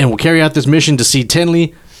and will carry out this mission to see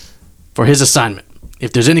Tenley for his assignment.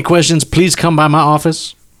 If there's any questions, please come by my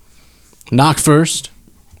office. Knock first,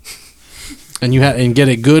 and get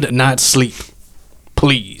a good night's sleep,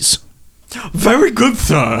 please. Very good,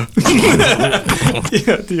 sir.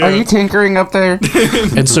 Are you tinkering up there?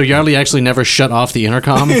 And so Yarly actually never shut off the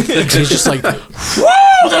intercom. He's just like,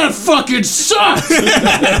 whoa, that fucking sucks.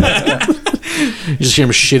 You just hear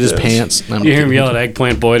him shit his pants. No, I'm You hear him kidding. yell at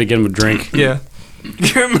Eggplant Boy to get him a drink. Yeah.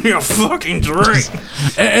 Give me a fucking drink.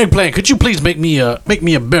 Eggplant, could you please make me a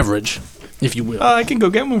beverage, if you will? I can go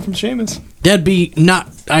get one from Seamus. That'd be not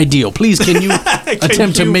ideal. Please, can you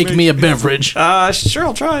attempt to you make make- me a beverage? Sure,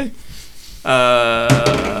 I'll try.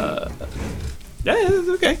 Yeah, it's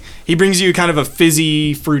okay. He brings you kind of a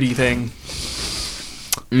fizzy, fruity thing.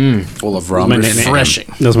 Full of rum. My nickname. Refreshing.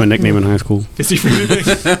 That was my nickname in high school. Fizzy, fruity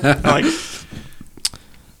thing. I like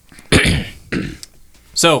it.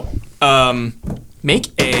 So, make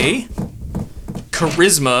a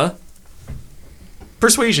charisma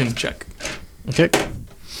persuasion check. Okay.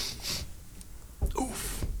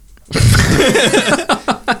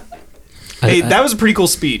 Hey, that was a pretty cool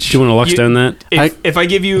speech. Do you want to luckstone that? If I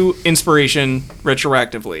give you inspiration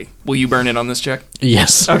retroactively, will you burn it on this check?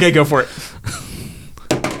 Yes. Okay, go for it.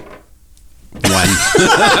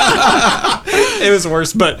 It was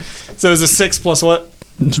worse, but so it was a 6 plus what?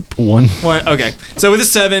 1. One. Okay, so with a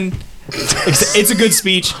 7, it's a good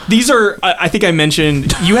speech. These are, I think I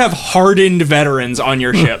mentioned, you have hardened veterans on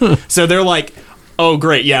your ship, so they're like, oh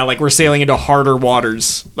great, yeah, like we're sailing into harder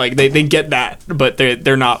waters. Like they get that, but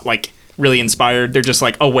they're not like really inspired. They're just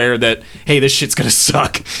like aware that hey, this shit's gonna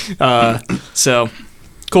suck. So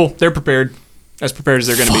cool. They're prepared, as prepared as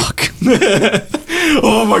they're gonna be.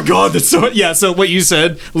 Oh my god, that's so yeah. So what you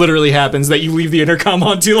said literally happens: that you leave the intercom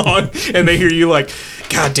on too long, and they hear you like,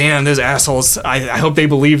 "God damn, those assholes! I hope they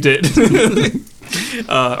believed it."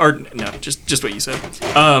 Or no, just what you said.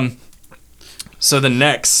 So the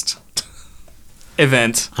next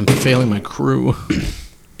event I'm failing my crew.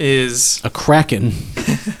 is A kraken.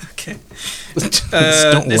 okay.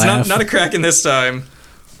 Don't It's laugh. not a kraken this time.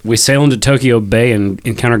 We sail into Tokyo Bay and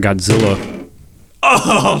encounter Godzilla.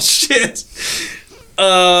 Oh shit.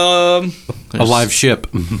 A live ship.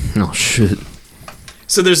 Oh shit.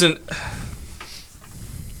 So there's an.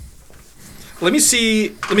 Let me see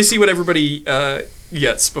what everybody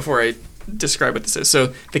gets before I describe what this is.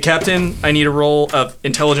 So the captain, I need a roll of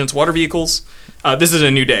intelligence water vehicles. This is a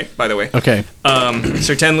new day, by the way. Okay.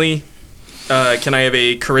 Sir Tenley, can I have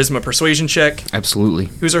a charisma persuasion check? Absolutely.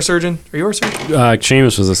 Who's our surgeon? Are you our surgeon?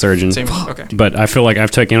 Seamus was a surgeon. Same. Okay. But I feel like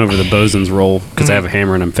I've taken over the bosun's role because I have a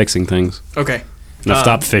hammer and I'm fixing things. Okay. And I've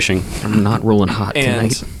stopped fishing. I'm not rolling hot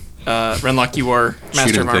And tonight. Renlock, you are master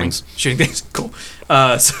Shooting of arming. things. Shooting things. Cool.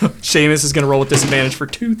 So Seamus is going to roll with disadvantage for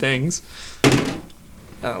 2 things.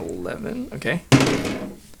 11. Okay.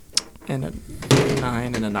 And a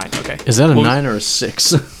 9 and a 9. Okay. Is that a Well, 9 or a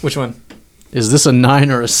 6? Which one? Is this a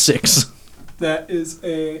 9 or a 6? That is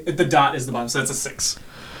a. The dot is the bottom, so that's a 6.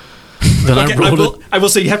 Then Okay, I rolled I will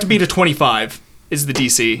say you have to beat a 25. Is the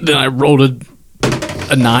DC? Then I rolled a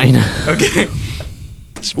 9. Okay.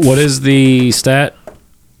 What is the stat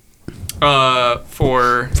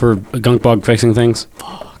For for a gunk bog fixing things?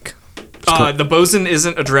 the bosun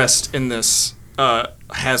isn't addressed in this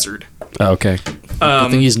hazard. Oh, okay. I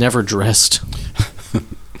think he's never dressed. I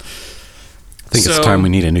think it's time we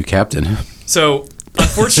need a new captain. So,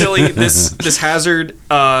 unfortunately, this hazard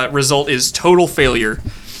result is total failure.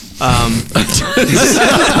 I'm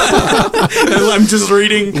just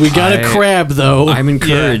reading. We got a crab though. I'm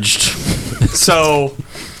encouraged. So,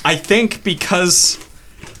 I think because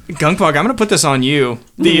Gunkbog, I'm gonna put this on you.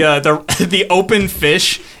 The open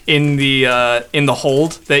fish in the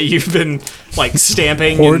hold that you've been like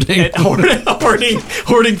stamping Hoarding.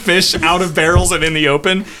 hoarding fish out of barrels and in the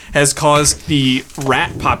open has caused the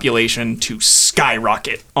rat population to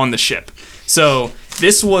skyrocket on the ship. So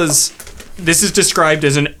this is described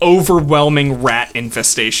as an overwhelming rat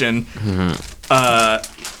infestation,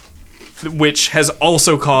 which has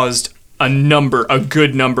also caused a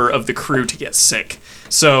good number of the crew to get sick.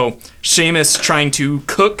 So Seamus, trying to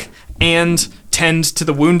cook and tend to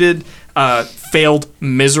the wounded, failed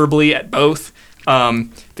miserably at both.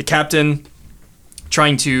 The captain,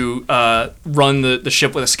 trying to run the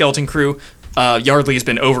ship with a skeleton crew, Yardley has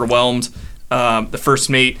been overwhelmed. The first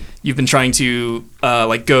mate, you've been trying to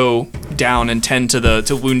go down and tend to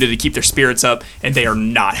the wounded to keep their spirits up, and they are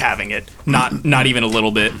not having it. Not even a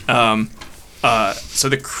little bit. So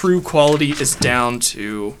the crew quality is down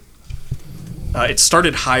to. It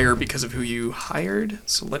started higher because of who you hired.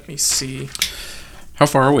 So let me see. How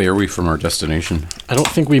far away are we from our destination? I don't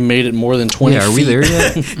think we made it more than 20 Yeah, are we feet. there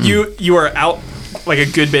yet? You are out like a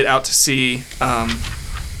good bit out to sea.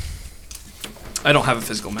 I don't have a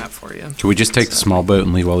physical map for you. Should we just take the small boat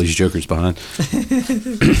and leave all these jokers behind?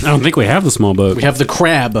 I don't think we have the small boat. We have the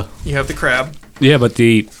crab. You have the crab. Yeah, but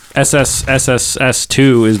the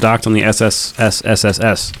SSSS2 is docked on the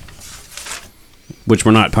SSSSS, which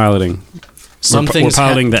we're not piloting. Some we're things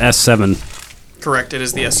piloting the S7 Correct. It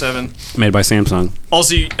is the S7. made by Samsung.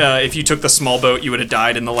 Also, if you took the small boat, you would have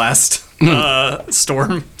died in the last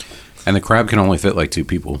storm. And the crab can only fit like 2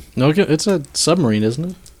 people. No, it's a submarine, isn't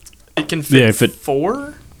it? It can fit Yeah, if it-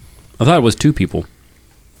 4. I thought it was 2 people.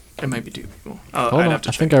 It might be 2 people. Hold I'd on, have to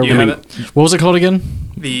I check. think I You have remember. it? What was it called again?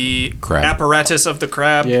 The Crab. apparatus of the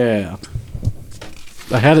crab. Yeah.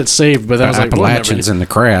 I had it saved, but then I was like, we'll never, Appalachians and the I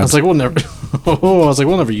crabs. was like, we'll never. Oh, I was like,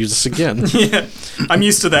 we'll never use this again. Yeah, I'm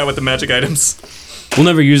used to that with the magic items. We'll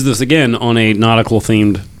never use this again on a nautical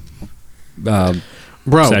themed Bro,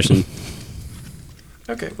 session.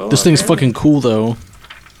 Okay, well, this thing's apparently- fucking cool though.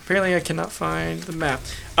 Apparently, I cannot find the map.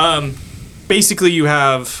 Basically, you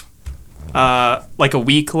have like a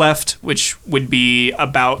week left, which would be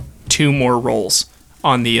about 2 more rolls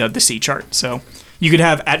on the sea chart. So you could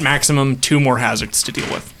have at maximum 2 more hazards to deal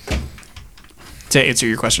with. To answer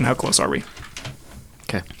your question, how close are we?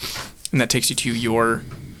 Okay. And that takes you to your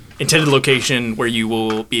intended location where you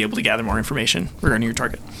will be able to gather more information regarding your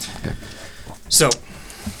target. So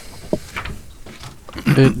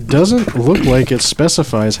It doesn't look like it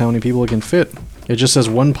specifies how many people it can fit. It just says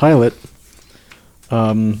 1 pilot.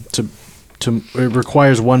 It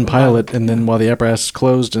requires 1 pilot, and then while the apparatus is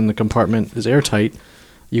closed and the compartment is airtight,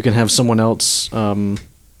 you can have someone else operate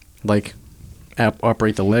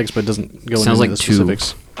the legs, but it doesn't go Sounds into like the 2.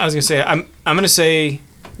 specifics. I was gonna say I'm gonna say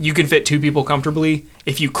you can fit 2 people comfortably.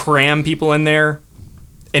 If you cram people in there,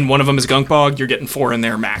 and one of them is Gunkbog, you're getting 4 in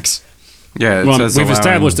there max. yeah, it Well, says we've allowing-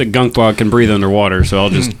 established that Gunkbog can breathe underwater, so I'll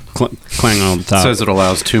just clang on the It top. says it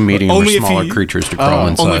allows 2 medium Only or if smaller he- creatures to crawl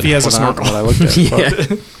inside. Only if he has a snorkel. What I looked at. Yeah.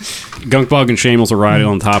 Gunkbog and Shameless are riding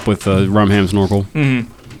on top with the Rumham snorkel.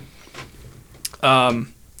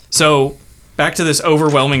 So back to this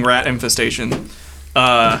overwhelming rat infestation.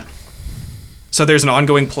 So there's an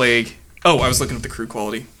ongoing plague. Oh, I was looking at the crew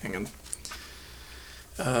quality. Hang on.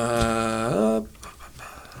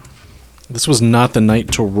 This was not the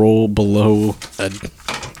night to roll below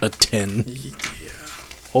a 10.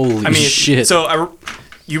 Holy I mean, shit. So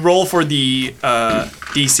you roll for the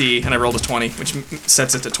DC, and I rolled a 20, which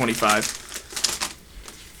sets it to 25.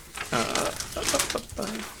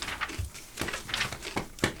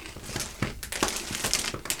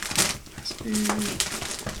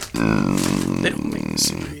 They don't make this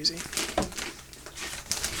super easy.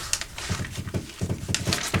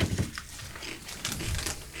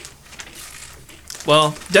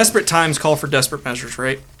 Well, desperate times call for desperate measures,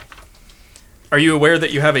 right? Are you aware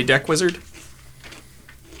that you have a deck wizard?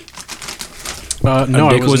 no,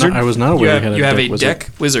 dick wizard? I was not You aware have, I had you have a wizard. deck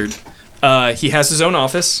wizard. He has his own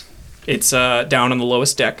office. It's down on the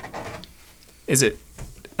lowest deck. Is it?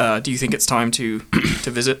 Do you think it's time to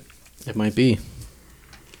visit? It might be.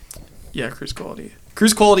 Yeah, cruise quality.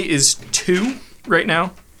 Cruise quality is 2 right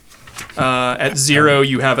now. At 0,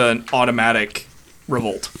 you have an automatic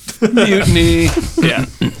revolt. Mutiny. Yeah.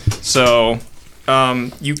 So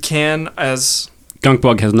you can, as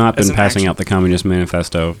Gunkbug has not As been an passing action. out the Communist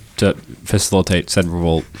Manifesto to facilitate said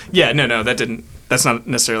revolt. yeah, no, that didn't. That's not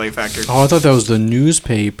necessarily a factor. Oh, I thought that was the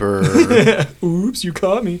newspaper. Oops, you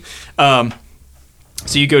caught me.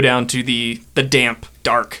 So you go down to the damp,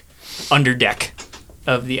 dark underdeck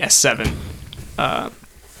of the S7.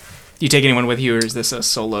 You take anyone with you, or is this a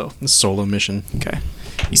solo? Solo mission. Okay.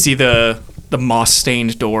 You see the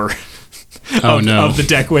moss-stained door Oh, no. of the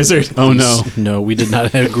deck wizard. Oh, no. No, we did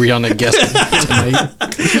not agree on a guest tonight.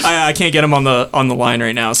 I can't get him on the line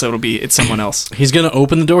right now, so it's someone else. He's gonna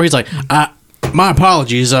open the door. He's like, my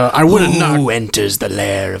apologies. I wouldn't knock. enters the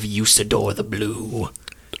lair of Usador the Blue?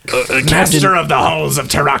 Master of the halls of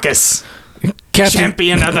Tarakas, Captain,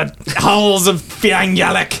 champion of the halls of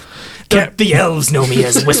Fiangyalek. The elves know me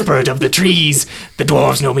as Whispered of the Trees. The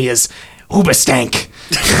dwarves know me as Hoobastank.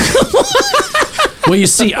 well, you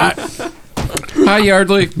see, Hi,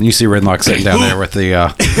 Yardley. And you see Renlock sitting down there with the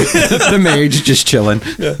the mage just chilling.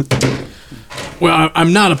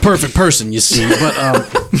 I'm not a perfect person, you see, but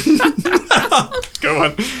Go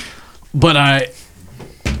on. but I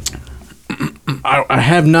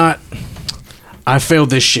have not. I failed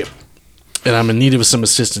this ship, and I'm in need of some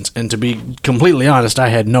assistance. And to be completely honest, I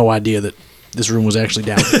had no idea that this room was actually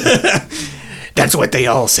down. That's what they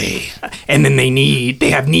all say. And then they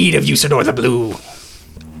have need of Usador the Blue.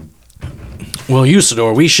 Well,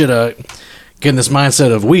 Usador, we should get in this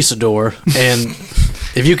mindset of Usador, and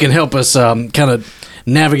if you can help us kind of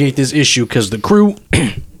navigate this issue, because the crew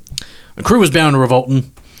The crew is bound to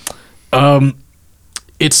revolting.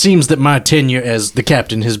 It seems that my tenure as the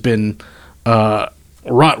captain has been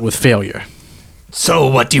wrought with failure. So,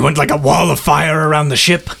 what, do you want like a wall of fire around the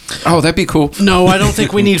ship? Oh, that'd be cool. No, I don't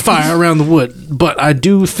think we need fire around the wood, but I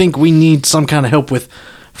do think we need some kind of help with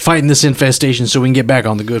fighting this infestation so we can get back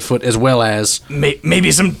on the good foot, as well as...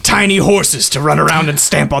 Maybe some tiny horses to run around and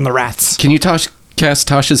stamp on the rats. Can you cast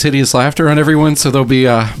Tasha's hideous laughter on everyone so they'll be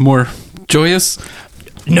more joyous?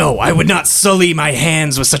 No, I would not sully my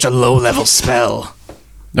hands with such a low-level spell.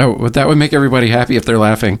 No, that would make everybody happy if they're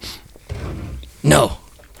laughing. No.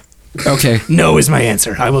 Okay. No is my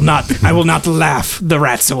answer. I will not laugh the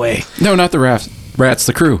rats away. No, not the rats,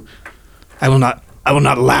 the crew. I will not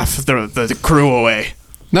laugh the crew away.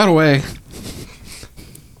 Not away.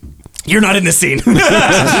 You're not in the scene.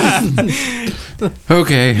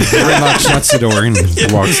 Okay. Renlock shuts the door and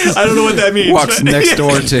walks. I don't know what that means. Walks next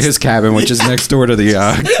door to his cabin, which is next door to the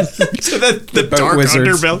So that the boat dark wizards.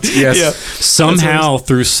 underbelly. Yes. Yeah. Somehow,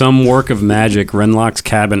 through some work of magic, Renlock's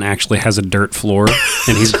cabin actually has a dirt floor,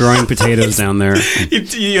 and he's growing potatoes down there.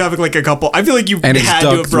 You have like a couple. I feel like you And he's had to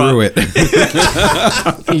dug have brought through it.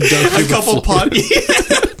 a couple pot.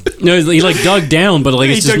 No, he like dug down, but like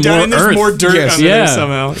He it's dug just down more and there's earth. more dirt Yes. under there Yeah,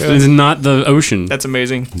 somehow. Yeah. it's not the ocean. That's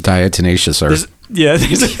amazing. Diatomaceous, sir. Yeah.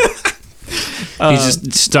 He's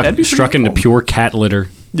just that'd be struck pretty into cool. pure cat litter.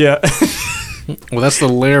 Yeah. Well, that's the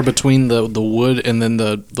layer between the wood and then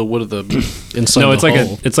the wood of the inside. No, the it's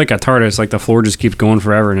hull. it's like a TARDIS. Like the floor just keeps going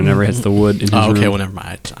forever and it never hits the wood. In his Oh, okay, room. well, never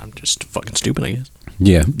mind. I'm just fucking stupid, I guess.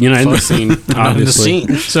 Yeah. You're not in the scene. Not in the Obviously.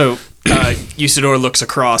 scene. So Usador looks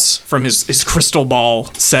across from his crystal ball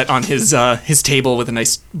set on his table with a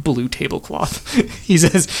nice blue tablecloth. He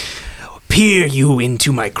says, Peer you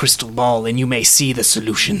into my crystal ball, and you may see the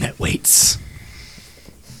solution that waits.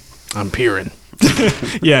 I'm peering.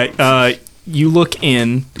 "Yeah, you look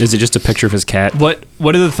in. Is it just a picture of his cat? What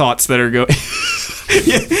are the thoughts that are going?"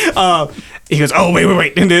 He goes, "Oh,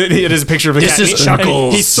 wait!" And it is a picture of a This cat. is And he-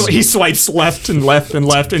 Chuckles. and he swipes left and left and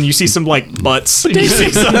left, and you see some like butts. You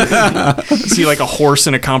see like a horse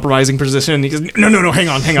in a compromising position. He goes, "No, hang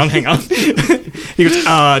on." He goes,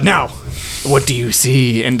 "Now, what do you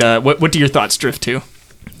see? And what do your thoughts drift to?"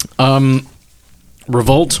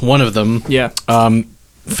 Revolt, one of them. Yeah.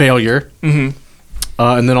 Failure. Mm-hmm.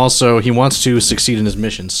 And then also he wants to succeed in his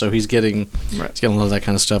mission, so he's getting a lot of that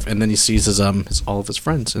kind of stuff. And then he sees his all of his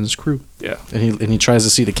friends and his crew. Yeah. And he tries to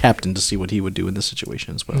see the captain to see what he would do in this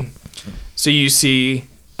situation as well. So you see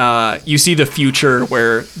the future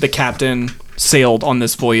where the captain sailed on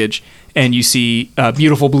this voyage, and you see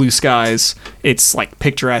beautiful blue skies. It's like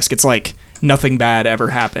picturesque. It's like nothing bad ever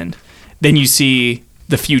happened. Then you see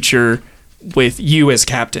the future with you as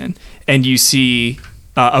captain, and you see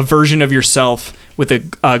a version of yourself with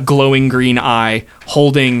a glowing green eye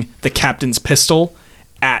holding the captain's pistol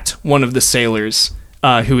at one of the sailors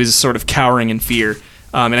who is sort of cowering in fear.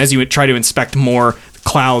 And as you try to inspect more,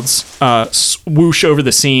 clouds swoosh over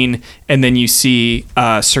the scene, and then you see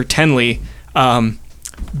Sir Tenley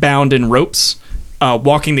bound in ropes,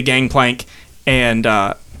 walking the gangplank, and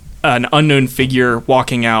an unknown figure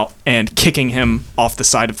walking out and kicking him off the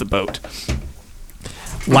side of the boat.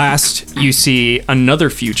 Last, you see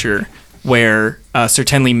another future where Sir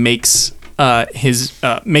Tenley makes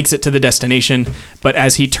it to the destination, but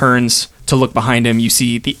as he turns to look behind him, you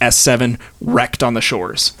see the S7 wrecked on the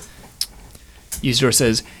shores. Usador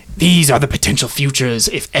says, These are the potential futures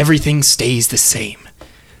if everything stays the same.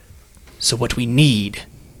 So what we need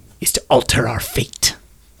is to alter our fate.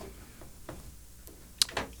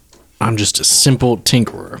 I'm just a simple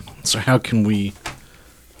tinkerer. So how can we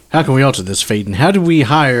alter this fate? And how do we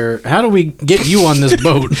get you on this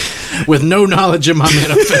boat with no knowledge of my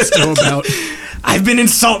manifesto about... I've been in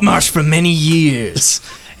Saltmarsh for many years,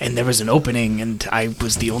 and there was an opening, and I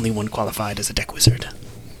was the only one qualified as a deck wizard.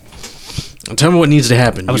 Tell me what needs to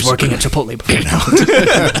happen. I was working at Chipotle before now.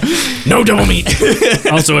 No double meat.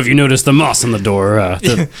 Also, if you notice the moss on the door,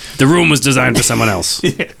 the room was designed for someone else.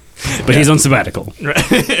 But he's on sabbatical.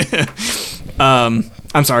 I'm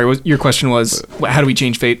sorry, your question was, how do we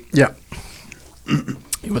change fate? Yeah.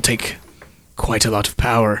 It will take quite a lot of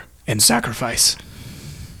power and sacrifice.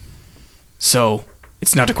 So,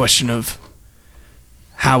 it's not a question of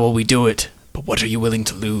how will we do it, but what are you willing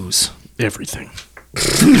to lose? Everything.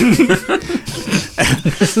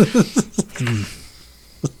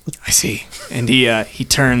 I see. And he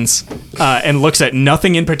turns and looks at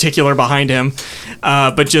nothing in particular behind him,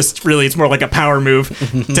 but just really it's more like a power move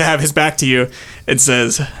to have his back to you, and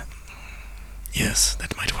says, Yes,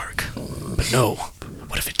 that might work. But no,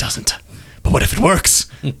 what if it doesn't? But what if it works?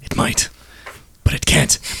 It might. But it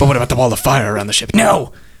can't. But what about the wall of fire around the ship?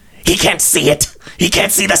 No! He can't see it. He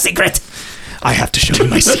can't see the secret. I have to show you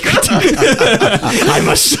my secret. I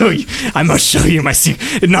must show you. I must show you my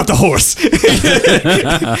secret. Not the horse.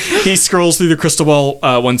 He scrolls through the crystal ball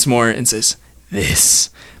once more and says,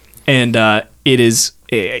 "This," and it is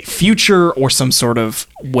a future or some sort of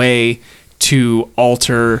way to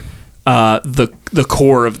alter the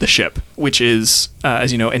core of the ship, which is,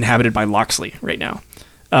 as you know, inhabited by Loxley right now.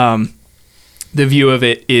 The view of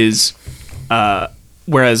it is,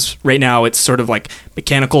 whereas right now it's sort of like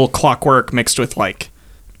mechanical clockwork mixed with like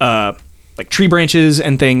tree branches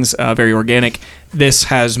and things, very organic. This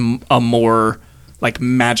has a more like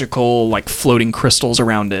magical, like floating crystals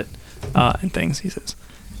around it and things. He says,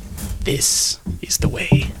 This is the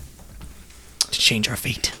way to change our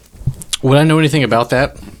fate. Would I know anything about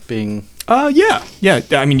that? Being yeah.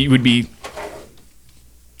 I mean, you would be.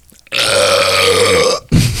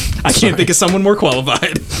 I can't think of someone more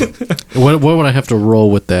qualified. what would I have to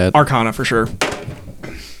roll with that? Arcana for sure.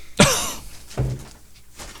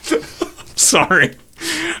 Sorry,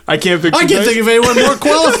 I can't think. I can't think of anyone more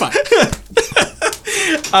qualified.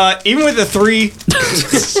 Even with a 3,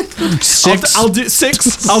 6. I'll do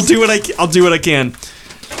 6. I'll do what I can.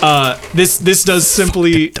 This does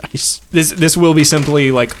simply. This will be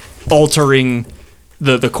simply like altering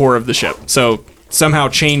the core of the ship. So somehow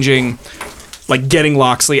changing, like getting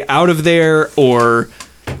Loxley out of there or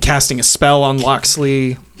casting a spell on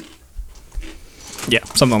Loxley. Yeah,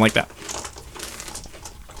 something like that.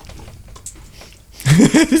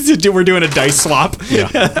 We're doing a dice swap.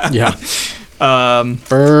 Yeah.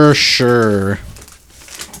 For sure.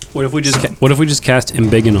 What if we just cast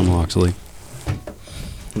Embiggen on Loxley?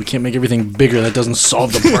 We can't make everything bigger. That doesn't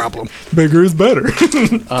solve the problem. Bigger is better.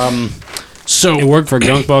 So It worked for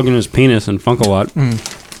Gunkbog and his penis and Funk-a-Lot.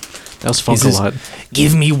 that was fun a lot.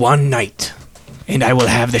 Give me one night, and I will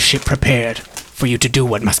have the ship prepared for you to do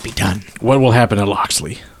what must be done. What will happen to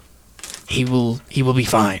Loxley? He will be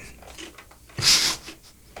fine.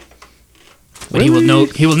 But he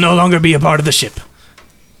will no longer be a part of the ship.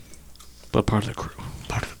 But part of the crew.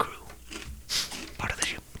 Part of the crew. Part of the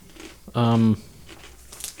ship.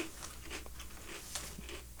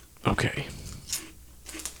 Okay.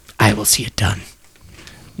 I will see it done.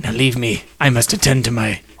 Now leave me. I must attend to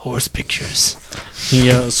my horse pictures.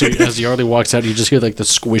 Yeah. So as Yarly walks out, you just hear like the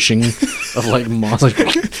squishing of like moss. Like,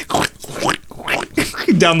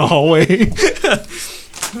 Down the hallway.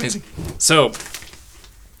 Amazing. So,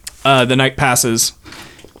 the night passes,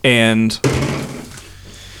 and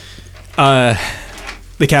the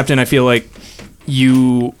captain, I feel like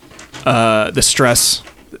you, the stress.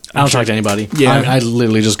 I don't talk to anybody. Yeah. I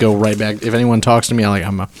literally just go right back. If anyone talks to me,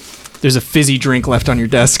 There's a fizzy drink left on your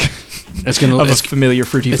desk it's gonna of a familiar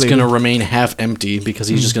fruity it's flavor. gonna remain half empty because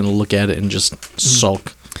he's just gonna look at it and just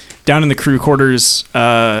sulk. Down in the crew quarters,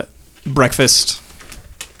 breakfast.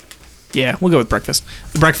 Yeah, we'll go with breakfast.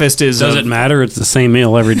 The breakfast is... Does it matter? It's the same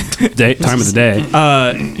meal every time of the day.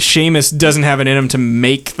 Seamus doesn't have it in him to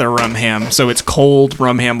make the rum ham, so it's cold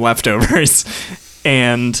rum ham leftovers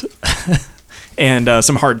and some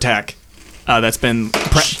hardtack that's been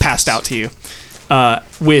passed out to you.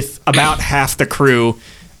 With about half the crew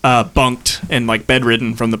bunked and like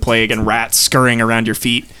bedridden from the plague and rats scurrying around your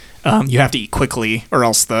feet, you have to eat quickly or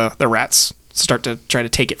else the rats start to try to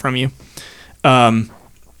take it from you.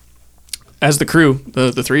 As the crew,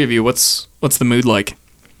 the three of you, what's the mood like?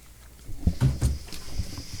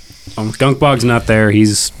 Gunkbog's not there.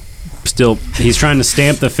 He's trying to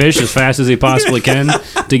stamp the fish as fast as he possibly can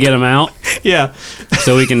to get him out, Yeah,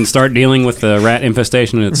 so he can start dealing with the rat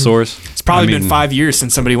infestation at its source. it's probably been 5 years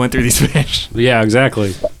since somebody went through these fish. Yeah,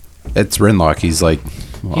 exactly. It's Rinlock. He's like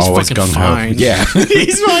always fucking gung ho. fine. Yeah.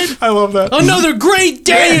 He's fine. I love that. Another great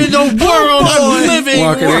day in the world I'm living.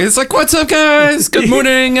 Walking in, it's like, what's up, guys? Good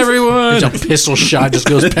morning, everyone. A pistol shot just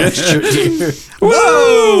goes past your ear.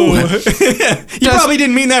 Whoa! You probably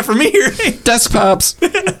didn't mean that for me, right? Desk pops.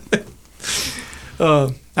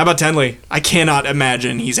 How about Tenley? I cannot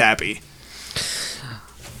imagine he's happy.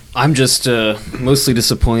 I'm just mostly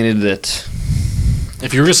disappointed that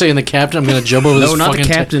If you were saying the captain, I'm gonna jump over this no, not fucking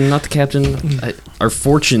the captain, not the captain. Our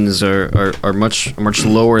fortunes are much much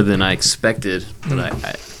lower than I expected. But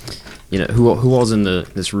I who all's in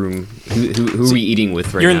this room? Who are we eating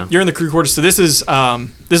with right now? You're in the crew quarters. So this is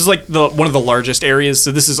like one of the largest areas.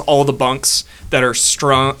 So this is all the bunks that are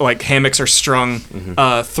strung, like hammocks are strung,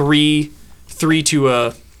 three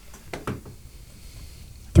to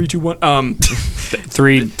 1.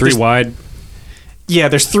 Three wide. Yeah,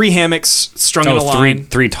 there's 3 hammocks strung in a line.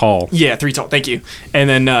 Three tall. Yeah, 3 tall. Thank you. And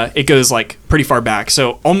then it goes like pretty far back.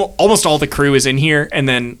 So almost all the crew is in here, and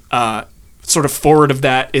then sort of forward of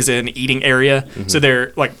that is an eating area. So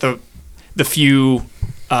they're like the few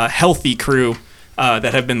healthy crew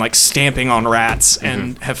that have been like stamping on rats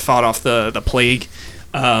and have fought off the plague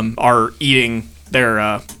are eating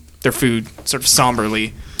their food sort of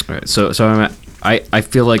somberly. All right, so I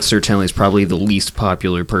feel like Sir Tenley is probably the least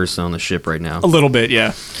popular person on the ship right now. A little bit,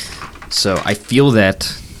 yeah. So I feel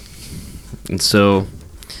that, and so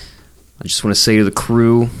I just want to say to the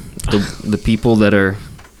crew, the people that are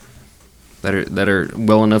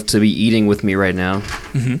well enough to be eating with me right now,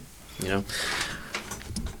 you know,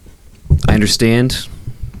 I understand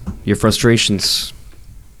your frustrations.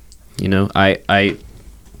 You know, I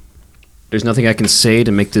there's nothing I can say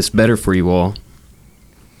to make this better for you all.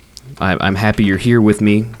 I'm happy you're here with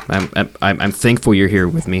me. I'm thankful you're here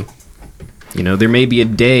with me. You know, there may be a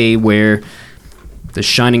day where the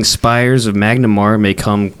shining spires of Magnamar may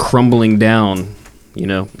come crumbling down, you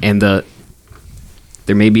know, and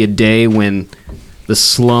there may be a day when the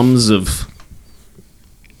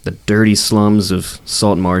dirty slums of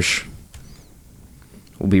Saltmarsh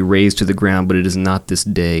will be razed to the ground, but it is not this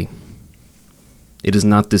day. It is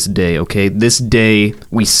not this day, okay? This day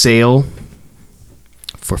we sail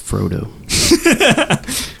for Frodo.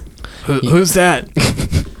 Who's that?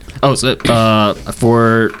 Oh, so,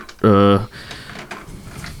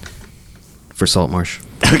 for Saltmarsh.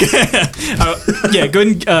 Yeah, go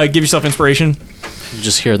ahead and give yourself inspiration. You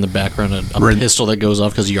just hear in the background a pistol that goes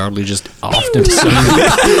off because Yardley just offed him.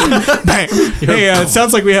 Bang. Hey, it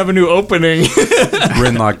sounds like we have a new opening.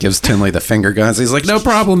 Renlock gives Tinley the finger guns. He's like, no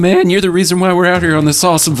problem, man. You're the reason why we're out here on this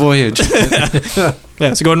awesome voyage.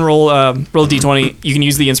 Yeah, so go ahead and roll a d20. You can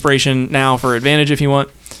use the inspiration now for advantage if you want.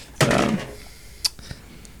 What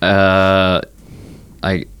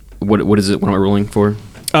is it? What am I rolling for?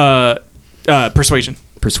 Persuasion.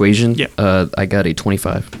 Persuasion? Yeah. I got a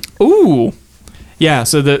 25. Ooh. Yeah,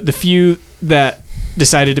 so the few that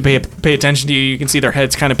decided to pay attention to you, you can see their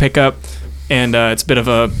heads kind of pick up, and it's a bit of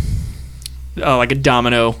a like a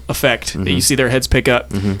domino effect that you see their heads pick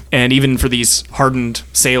up. And even for these hardened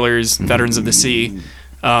sailors, veterans of the sea,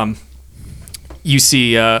 you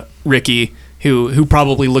see Ricky, who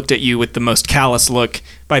probably looked at you with the most callous look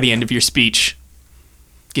by the end of your speech,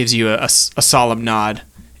 gives you a solemn nod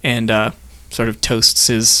and sort of toasts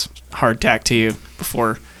his hardtack to you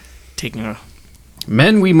before taking a...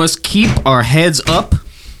 Men, we must keep our heads up,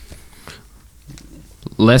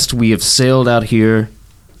 lest we have sailed out here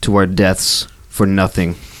to our deaths for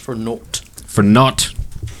nothing. For naught. For naught.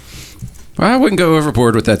 I wouldn't go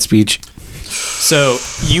overboard with that speech. So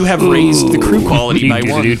you have raised the crew quality by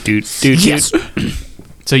 1. Yes.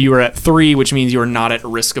 So you are at 3, which means you are not at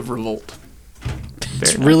risk of revolt.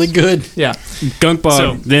 It's really good. Yeah.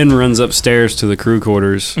 Gunkbog then runs upstairs to the crew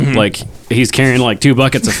quarters. Like, he's carrying like 2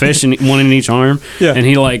 buckets of fish and one in each arm. Yeah. And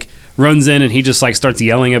he like runs in and he just like starts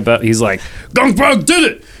yelling about, he's like, Gunkbog did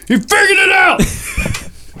it! He figured it out!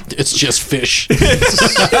 It's just fish.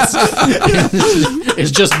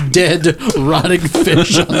 It's just dead, rotting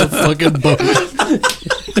fish on the fucking boat.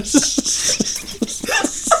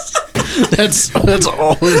 That's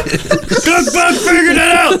all it is. Gunkbog figured it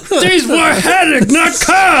out! These were haddock, not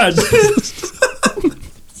cod!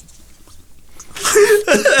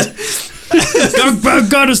 Gunkbog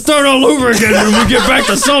gotta start all over again when we get back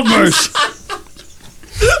to Saltmarsh.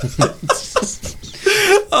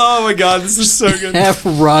 Oh my god, this is so good. Half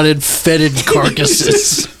rotted, fetid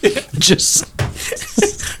carcasses. Just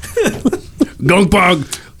Gunkbog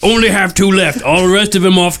only have 2 left. All the rest of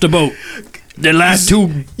them off the boat. The last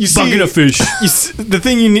 2 bucket of fish. The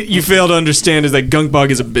thing you fail to understand is that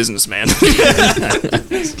Gunkbog is a businessman.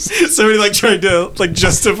 Somebody like trying to like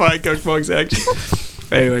justify Gunkbog's action.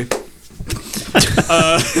 Anyway,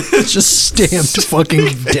 just stamped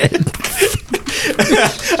fucking dead.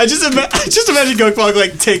 I just imagine Gunkbog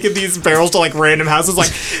like taking these barrels to like random houses,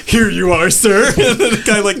 like, here you are, sir. And then the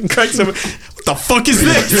guy like cracks him. What the fuck is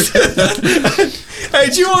this? Hey,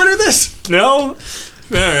 did you order this? No.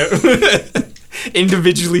 Alright.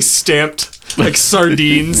 Individually stamped like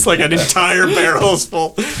sardines, like an entire barrel's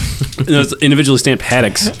full. No, it's individually stamped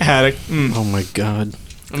haddocks. Haddock. Oh my god.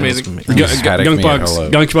 Amazing.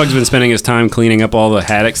 Gunkbog's been spending his time cleaning up all the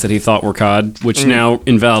haddocks that he thought were cod, which now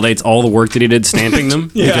invalidates all the work that he did stamping them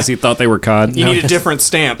because he thought they were cod. You need a different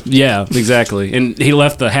stamp. Yeah, exactly. And he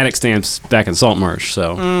left the haddock stamps back in Saltmarsh,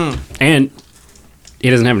 so. And he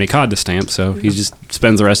doesn't have any cod to stamp, so he just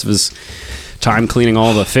spends the rest of his time cleaning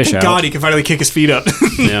all the fish out. God, he can finally kick his feet up.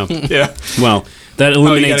 Yeah. Yeah. Well, that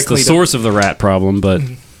eliminates the clean source of the rat problem, but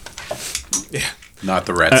Not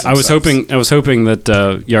the rats. I was hoping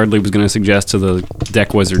that Yardley was going to suggest to the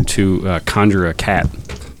deck wizard to conjure a cat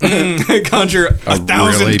Conjure A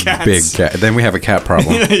 1,000 really cats. big cat. Then we have a cat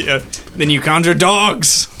problem. Yeah. Then you conjure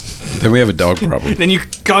dogs. Then we have a dog problem. Then you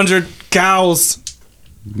conjure cows.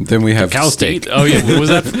 Then we have Cow steak. Oh yeah, what was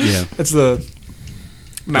that? Yeah. That's the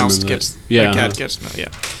mouse Remember gets. that. Yeah. The cat gets. No, yeah.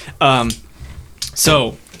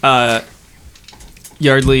 So,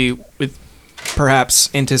 Yardley, with perhaps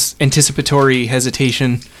anticipatory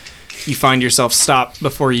hesitation, you find yourself stopped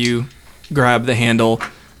before you grab the handle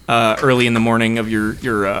early in the morning of your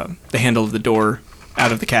the handle of the door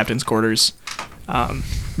out of the captain's quarters.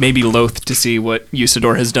 Maybe loath to see what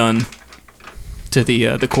Usador has done to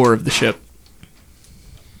the core of the ship,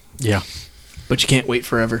 Yeah. but you can't wait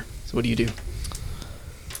forever. So what do you do?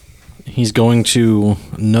 He's going to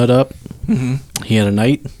nut up. Mm-hmm. He had a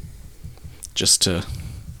night just to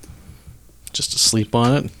sleep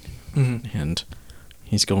on it, Mm-hmm. and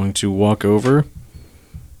he's going to walk over,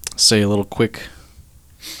 say a little quick,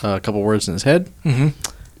 couple words in his head, Mm-hmm.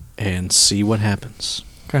 and see what happens.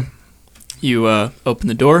 Okay. You open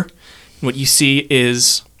the door. And what you see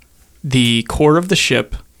is the core of the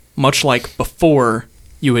ship, much like before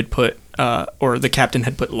you had put, or the captain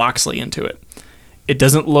had put Loxley into it. It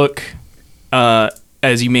doesn't look,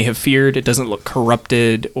 as you may have feared, it doesn't look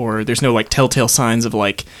corrupted, or there's no like telltale signs of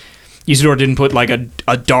like, Usador didn't put like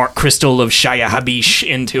a dark crystal of Shaya Habish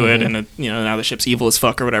into it, and now the ship's evil as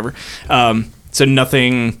fuck or whatever. So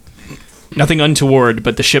nothing untoward,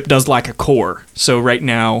 but the ship does lack a core. So right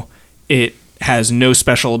now, it has no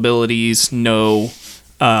special abilities, it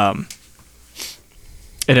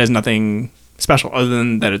has nothing special other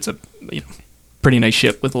than that it's a pretty nice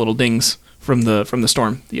ship with little dings from the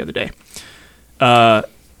storm the other day.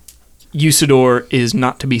 Usador is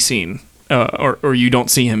not to be seen, or you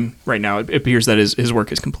don't see him right now. It appears that his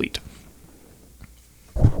work is complete.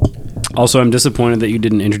 Also, I'm disappointed that you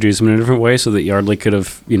didn't introduce him in a different way, so that Yardley could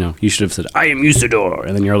have, you should have said, "I am Usador,"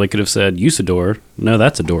 and then Yardley could have said, "Usador." No,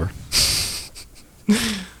 that's a door.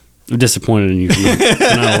 I'm disappointed in you for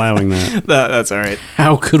not allowing that. That's all right.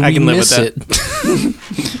 How could I we can live miss with it?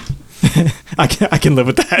 I can live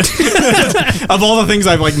with that. Of all the things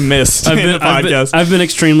I've like missed in the podcast. I've been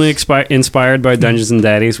extremely inspired by Dungeons and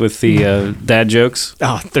Daddies with the dad jokes.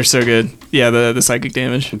 Oh, they're so good. Yeah, the psychic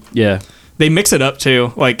damage. Yeah. They mix it up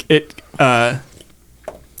too. Like it. I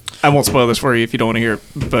won't spoil this for you if you don't want to hear it,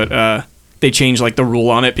 but they change like the rule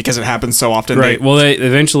on it because it happens so often. Right. Well, they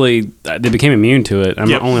eventually they became immune to it. I'm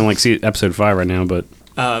Yep. only like episode 5 right now, but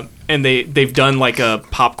And they've done like a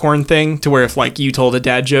popcorn thing to where if like you told a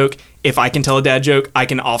dad joke, if I can tell a dad joke, I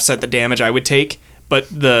can offset the damage I would take. But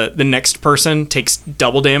the next person takes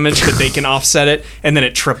double damage, but they can offset it, and then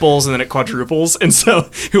it triples, and then it quadruples, and so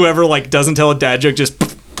whoever like doesn't tell a dad joke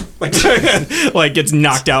just like gets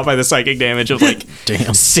knocked out by the psychic damage of like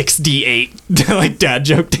Damn. 6d8 like dad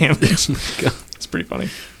joke damage. It's pretty funny.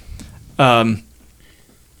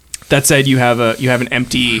 That said, you have an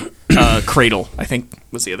empty cradle, I think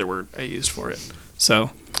was the other word I used for it.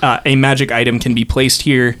 So a magic item can be placed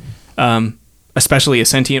here, especially a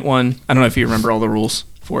sentient one. I don't know if you remember all the rules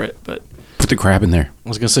for it, but Put the crab in there. I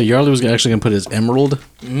was gonna say Yardley was actually gonna put his emerald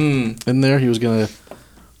in there. He was gonna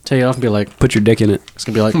take it off and be like, put your dick in it. it's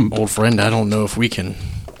gonna be like, old friend, I don't know if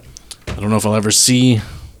I'll ever see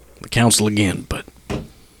the council again, but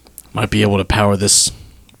might be able to power us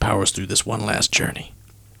through this one last journey.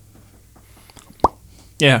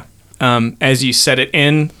 yeah. As you set it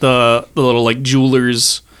in, the little like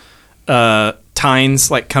jeweler's tines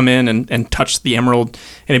like come in and touch the emerald,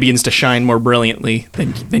 and it begins to shine more brilliantly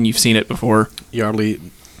than you've seen it before. Yardley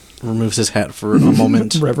removes his hat for a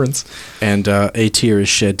moment, Reverence. and a tear is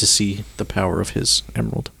shed to see the power of his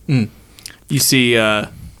emerald. You see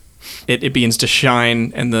it begins to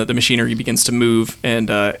shine, and the machinery begins to move and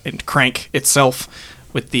crank itself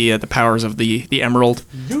with the powers of the emerald.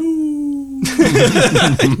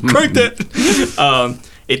 Cranked it.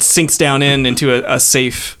 It sinks down into a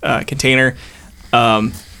safe container,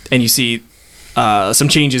 and you see some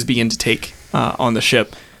changes begin to take on the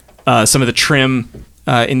ship. Some of the trim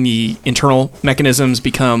in the internal mechanisms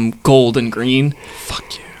become gold and green.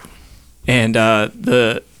 Fuck yeah! And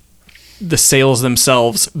the sails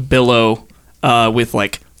themselves billow with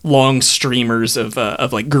like long streamers of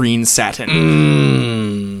like green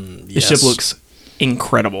satin. The ship looks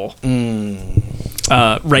incredible.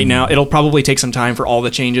 Right now, it'll probably take some time for all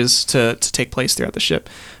the changes to take place throughout the ship.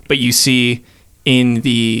 But you see in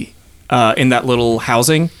that little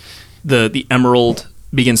housing, the emerald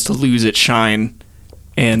begins to lose its shine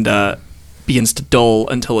and begins to dull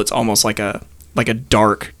until it's almost like a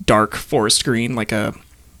dark forest green, like a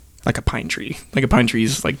pine tree. Like a pine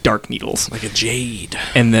tree's like dark needles. Like a jade.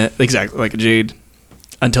 And exactly like a jade,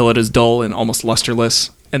 until it is dull and almost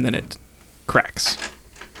lusterless, and then it cracks.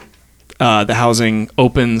 The housing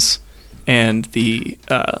opens, and the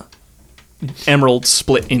emerald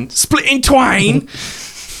split in twain.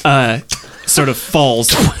 Sort of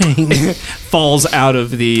falls out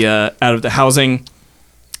of the housing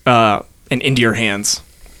and into your hands.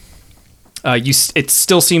 It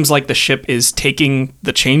still seems like the ship is taking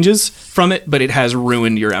the changes from it, but it has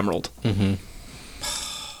ruined your emerald. Mm-hmm.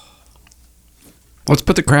 Let's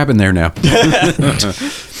put the crab in there now.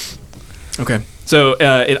 Okay, so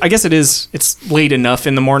I guess it's late enough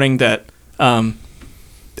in the morning that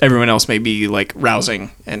everyone else may be like rousing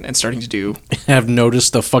and starting to do. Have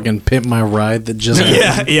noticed the fucking pimp my ride that just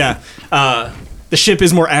Yeah. The ship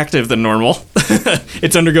is more active than normal.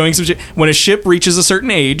 It's undergoing some. When a ship reaches a certain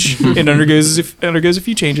age, it undergoes a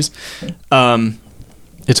few changes.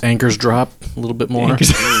 its anchors drop a little bit more.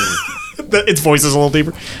 Its voice is a little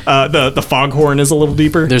deeper. The foghorn is a little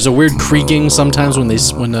deeper. There's a weird creaking sometimes when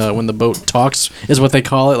the boat talks is what they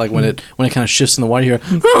call it. Like when it kind of shifts in the water, you hear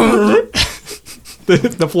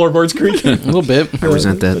the floorboards creak a little bit. I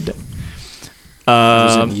resent that.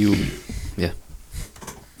 Resent you. Yeah.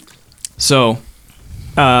 So,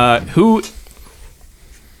 who?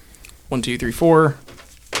 1, 2, 3, 4.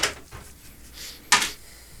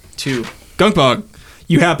 2. Gunkbog,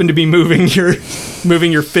 you happen to be moving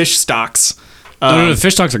your fish stocks. No, the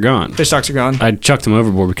fish stocks are gone. Fish stocks are gone. I chucked them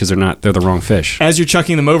overboard because they're the wrong fish. As you're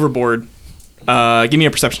chucking them overboard, give me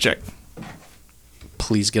a perception check.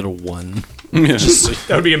 Please get a 1. That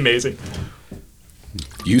would be amazing.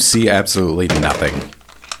 You see absolutely nothing.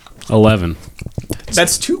 11.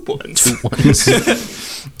 That's 2 ones.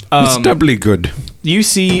 It's doubly good. You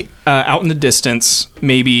see out in the distance,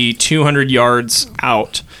 maybe 200 yards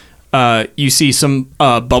out, you see some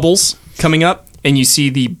bubbles coming up, and you see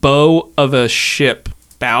the bow of a ship.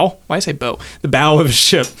 Bow? Why did I say bow? The bow of a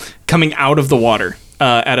ship coming out of the water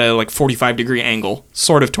at a 45-degree angle,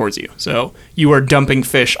 sort of towards you. So you are dumping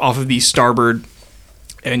fish off of the starboard,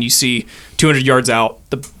 and you see 200 yards out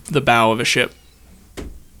the bow of a ship.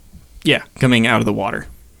 Yeah, coming out of the water.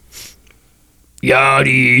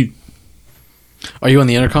 Yachty. Are you on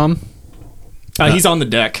the intercom? He's on the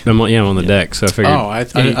deck. I'm on the deck, so I figured. Oh, I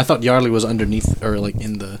thought Yardley was underneath or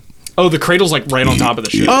in the. Oh, the cradle's right on top of the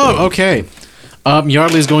ship. Oh, okay.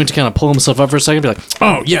 Yardley's going to kind of pull himself up for a second, and be like,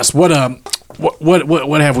 "Oh yes, what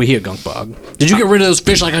have we here, Gunkbog? Did you get rid of those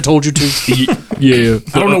fish like I told you to? Yeah.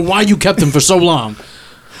 I don't know why you kept them for so long.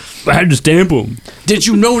 I had to stamp them. Did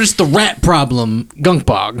you notice the rat problem,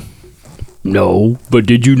 Gunkbog? No, but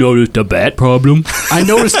did you notice the bat problem? I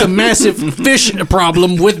noticed the massive fish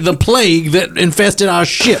problem with the plague that infested our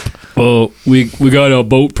ship. Well, we got a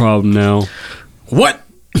boat problem now. What?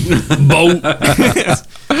 Boat.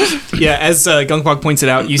 Yeah, as Gunkbog points it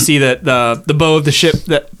out, you see that the bow of the ship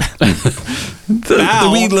that The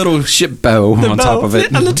wee little ship bow on top of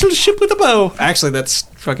it. A little ship with a bow. Actually, that's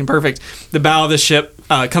fucking perfect. The bow of the ship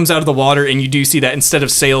comes out of the water, and you do see that instead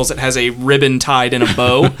of sails, it has a ribbon tied in a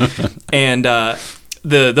bow, and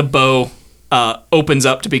the bow opens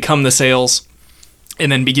up to become the sails,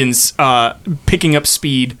 and then begins picking up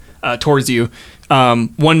speed towards you.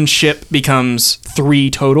 One ship becomes 3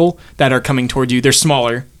 total that are coming toward you. They're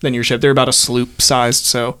smaller than your ship. They're about a sloop sized,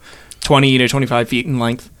 so 20 to 25 feet in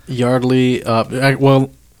length. Yardley,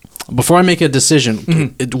 well, before I make a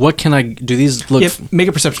decision, what can I do? These look. Yep, make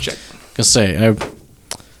a perception check. Gonna say,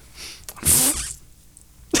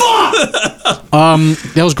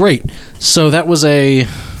 that was great. So that was a.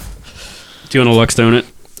 Do you want to luckstone it?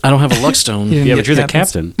 I don't have a luckstone. Yeah, but you're the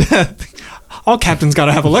captain. All captains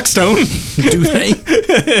gotta have a luckstone. Do they?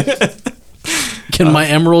 Can my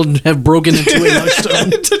emerald have broken into a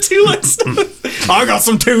luckstone? Into 2 luckstones. I got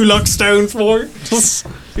some 2 luckstones for.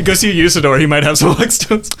 Go see Usador. He might have some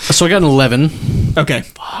luckstones. So I got an 11. Okay.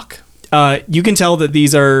 Fuck. You can tell that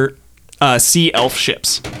these are sea elf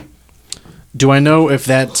ships. Do I know if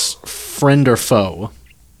that's friend or foe?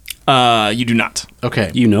 You do not.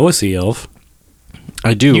 Okay. You know a sea elf.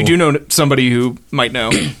 I do. You do know somebody who might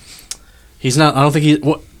know. He's not. I don't think he.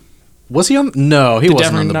 What was he on? No, he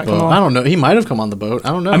wasn't on the not come boat. on? I don't know. He might have come on the boat. I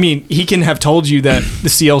don't know. I mean, he can have told you that the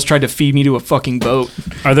sea elves tried to feed me to a fucking boat.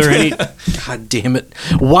 Are there any? God damn it!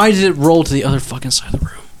 Why did it roll to the other fucking side of the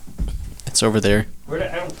room? It's over there, I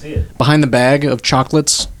don't see it. behind the bag of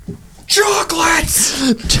chocolates. Chocolates.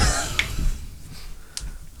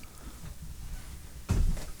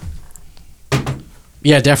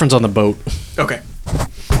 Yeah, Daffron's on the boat Okay.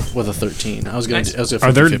 with a 13. I was gonna. Nice. I was a 50,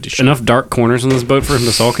 Are there 50 shot. enough dark corners in this boat for him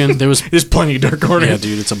to sulk in? There was. There's plenty of dark corners. Yeah,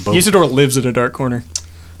 dude, it's a boat. Usador lives in a dark corner.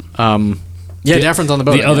 Yeah, Daffron's on the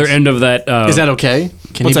boat. The I other guess. end of that. Is that okay?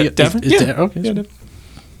 Can What's he that, Daffron? Is Yeah. okay. Yeah.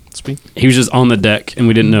 He was just on the deck, and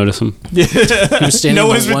we didn't notice him. He was standing No in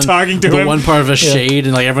one's the been talking to the him. one part of a shade,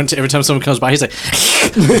 and like every time someone comes by, he's like,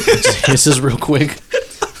 just hisses real quick.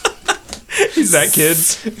 He's that kid.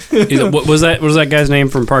 What was that? What was that guy's name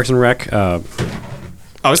from Parks and Rec? I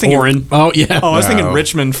was thinking. Oren. Oh yeah. Oh, I was thinking Wow.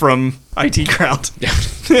 Richmond from IT Crowd.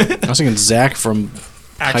 I was thinking Zach from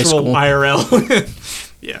Actual school. IRL.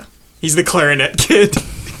 Yeah, he's the clarinet kid.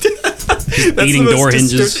 That's Eating the most door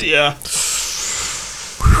hinges. Yeah.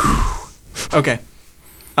 Okay.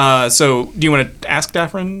 So, do you want to ask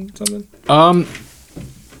Daffrin something?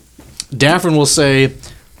 Daffrin will say,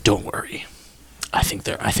 "Don't worry. I think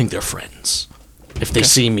they're friends. If they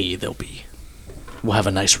see me, we'll have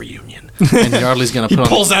a nice reunion." And Yardley's gonna put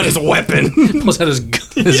Pulls out his weapon. pulls out his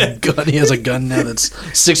gun. He has a gun now that's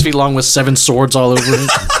 6 feet long with 7 swords all over it.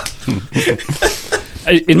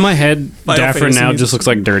 In my head, Final Daffrin Fantasy now music. just looks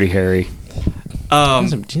like Dirty Harry.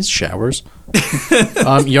 He showers.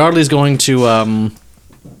 Yardley's going to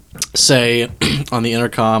say on the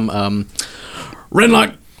intercom,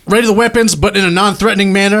 Renlock, ready the weapons, but in a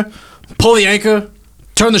non-threatening manner. Pull the anchor.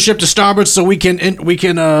 Turn the ship to starboard so we can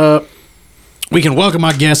welcome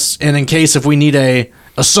our guests. And in case if we need a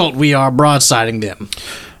assault, we are broadsiding them.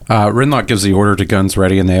 Renlock gives the order to guns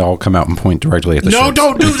ready, and they all come out and point directly at the No, ships.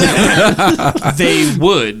 don't do that. They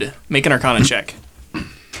would make an Arcana check.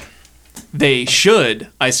 They should,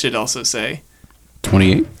 I should also say.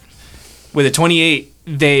 28. With a 28,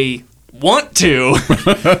 they want to,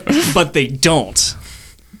 but they don't.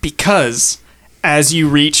 Because as you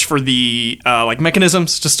reach for the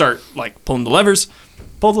mechanisms to start like pulling the levers,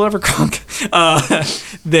 pull the lever, Kronk.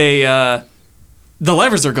 The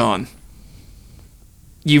levers are gone.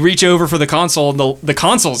 You reach over for the console, and the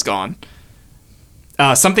console's gone.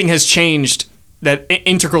 Something has changed that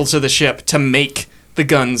integral to the ship to make the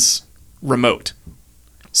guns remote.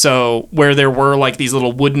 So where there were like these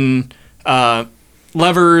little wooden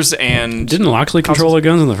levers and Didn't Loxley control the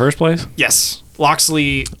guns in the first place? yes,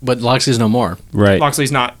 Loxley. But Loxley's no more. Right.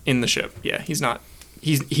 Loxley's not in the ship. Yeah, he's not.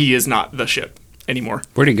 He is not the ship anymore.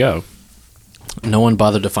 Where'd he go? No one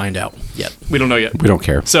bothered to find out yet. We don't know yet. We don't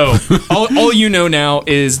care. So all you know now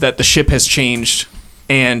is that the ship has changed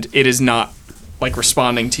and it is not like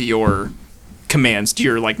responding to your commands, to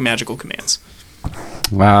your like magical commands.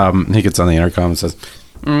 He gets on the intercom and says,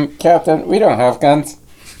 Captain, we don't have guns.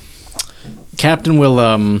 Captain will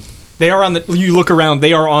They are on the. You look around.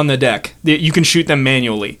 They are on the deck. You can shoot them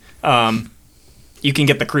manually. You can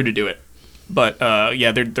get the crew to do it, but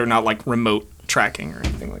yeah, they're not like remote tracking or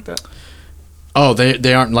anything like that. Oh,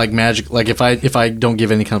 they aren't like magic. Like if I don't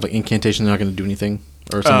give any kind of like incantation, they're not going to do anything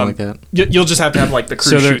or something like that. You'll just have to have like the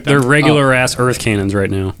crew So they're shoot them. regular ass Earth cannons right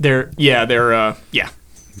now. They're yeah.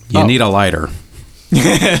 You need a lighter.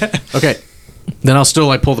 Okay, then I'll still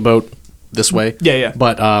like pull the boat this way. Yeah.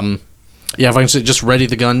 But yeah, if I can say just ready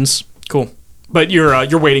the guns. Cool. But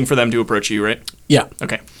you're waiting for them to approach you, right? Yeah.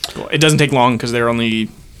 Okay. Cool. It doesn't take long because they were only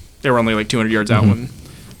like 200 yards out when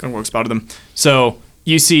Gunwalk spotted them. So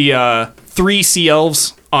you see 3 sea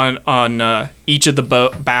elves on each of the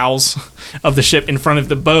bows of the ship in front of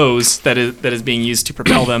the bows that is being used to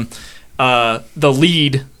propel them. The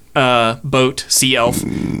lead boat sea elf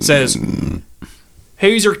says,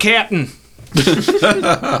 "Who's your captain?"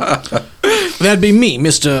 That'd be me,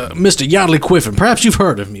 Mr. Yardley Quiffin. Perhaps you've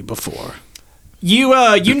heard of me before. You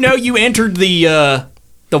you entered the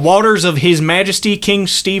waters of His Majesty King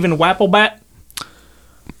Stephen Wapplebat.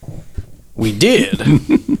 We did.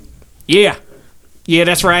 Yeah,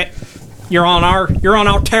 that's right. You're on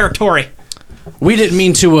our territory. We didn't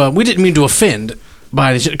mean to offend.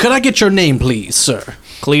 By any, could I get your name, please, sir?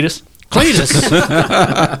 Cletus. Cletus.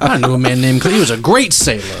 I knew a man named Cletus. He was a great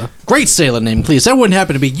sailor. Great sailor named Cletus. That wouldn't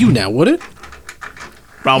happen to be you now, would it?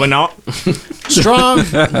 Probably not. Strong,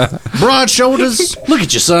 broad shoulders. Look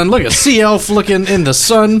at you, son. Look at a sea elf looking in the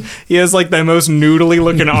sun. He has like the most noodly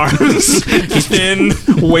looking arms. Thin,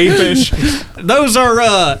 waifish. Those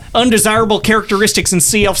are undesirable characteristics in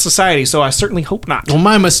sea elf society, so I certainly hope not. Well,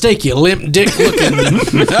 my mistake, you limp dick looking.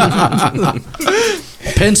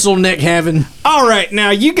 Pencil neck having. All right,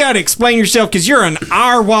 now you got to explain yourself because you're in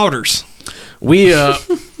our waters. We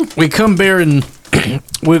come bearing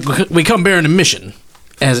we come bearing a mission,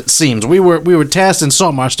 as it seems. We were tasked in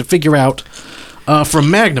Saltmarsh to figure out from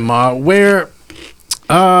Magnamar where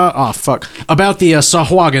about the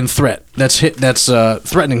Sahuagin threat that's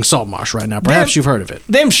threatening Saltmarsh right now. Perhaps you've heard of it.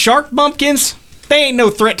 Them shark bumpkins, they ain't no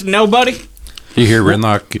threat to nobody. You hear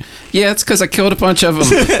Renlock? Yeah, it's because I killed a bunch of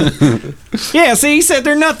them. Yeah, see, he said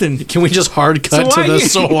they're nothing. Can we just hard cut So to why the you-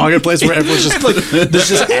 Soul Walking place where everyone's just like, there's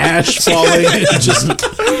just ash falling? Just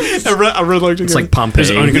It's like Pompeii.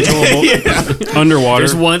 There's uncontrollable underwater.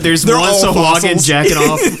 There's one They're all Sahuagin fossils. jacking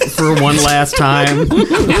off for one last time.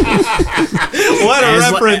 What a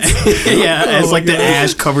reference. Yeah, as like the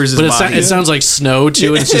ash covers his but body. it sounds like snow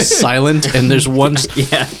too. And it's just silent, and there's one.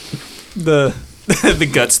 yeah. The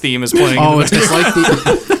Guts theme is playing. Oh, it's like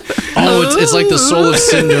the. Oh, it's like the Soul of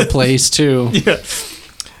Cinder place too. yeah,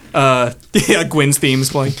 Gwen's theme is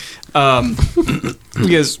playing.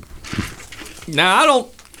 Because now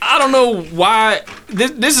I don't know why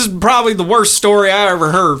this is probably the worst story I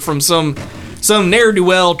ever heard from some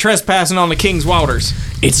ne'er-do-well trespassing on the king's waters.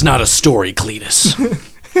 It's not a story, Cletus.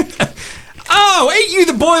 Oh, ain't you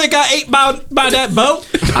the boy that got ate by that boat?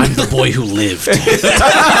 I'm the boy who lived.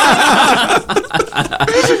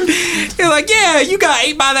 You're like, yeah, you got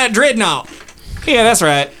ate by that dreadnought. Yeah, that's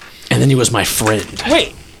right. And then he was my friend.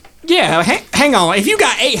 Wait, yeah, hang on. If you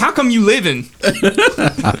got ate, how come you living?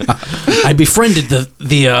 I befriended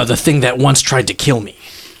the thing that once tried to kill me,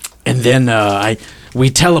 and then we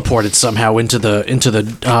teleported somehow into the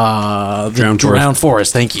drowned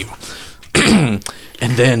forest. Thank you.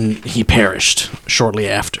 And then he perished shortly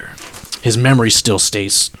after. His memory still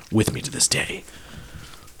stays with me to this day.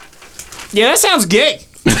 Yeah, that sounds gay.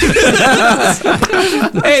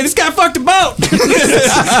 Hey, this guy fucked a boat.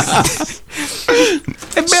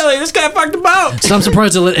 Hey, Billy, this guy fucked a boat. So I'm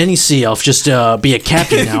surprised to let any sea elf just be a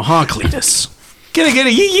captain now, huh, Cletus? Can I get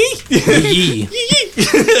a yee yee? Yee.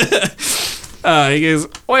 He goes,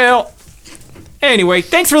 well, anyway,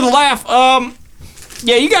 thanks for the laugh.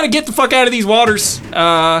 Yeah, you gotta get the fuck out of these waters.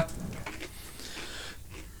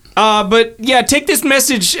 But yeah, take this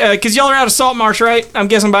message, cause y'all are out of Salt Marsh, right? I'm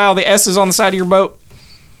guessing by all the S's on the side of your boat.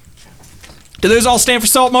 Do those all stand for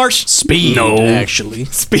Salt Marsh? Speed, actually.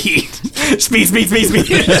 Speed. Speed.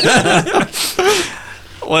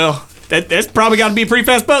 Well, that's probably gotta be a pretty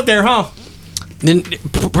fast boat there, huh? Then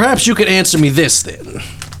perhaps you could answer me this then.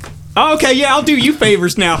 Oh, okay, yeah, I'll do you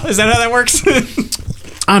favors now. Is that how that works?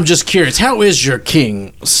 I'm just curious, how is your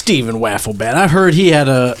king, Stephen Wafflebat? I heard he had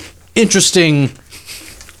a interesting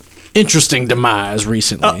demise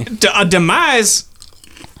recently. A demise?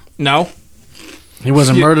 No. He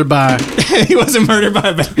wasn't murdered by He wasn't murdered by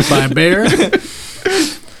a bear. by a bear?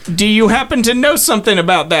 Do you happen to know something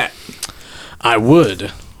about that? I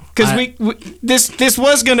would. Because this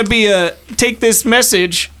was gonna be a take this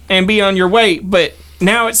message and be on your way, but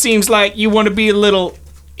now it seems like you want to be a little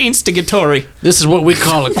instigatory. This is what we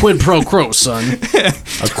call a quid pro quo, son.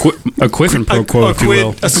 A quiffin pro quo, if you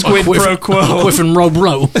will. A squid pro A quo. quiff and row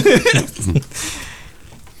bro.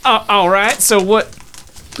 All right. So what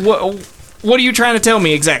are you trying to tell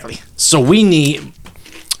me exactly? So we need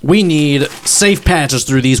safe passage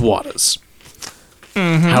through these waters.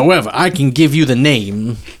 However, I can give you the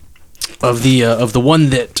name of the one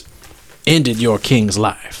that ended your king's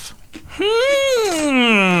life.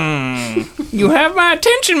 You have my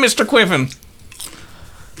attention, Mr. Quiffin.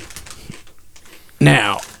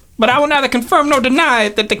 Now, But I will neither confirm nor deny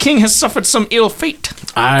that the king has suffered some ill fate.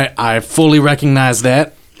 I fully recognize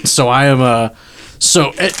that. So I am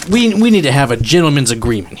we need to have a gentleman's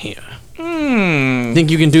agreement here.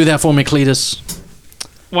 Think you can do that for me, Cletus?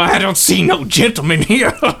 Well, I don't see no gentleman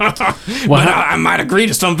here. But I might agree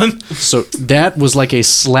to something. So that was like a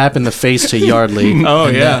slap in the face to Yardley. Oh,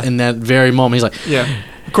 in yeah. in that very moment, he's like, Yeah.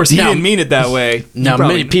 Of course, he Now- didn't mean it that way. now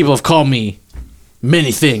many people have called me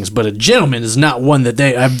many things, but a gentleman is not one that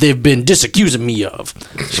they've been disaccusing me of.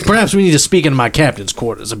 Perhaps we need to speak in my captain's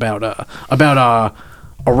quarters about our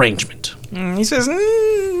arrangement. He says,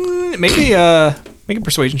 make a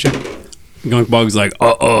persuasion check. Gunkbog's like,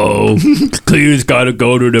 uh-oh. Clear's gotta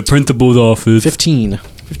go to the principal's office. 15.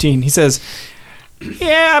 15. He says,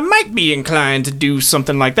 yeah, I might be inclined to do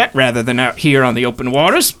something like that rather than out here on the open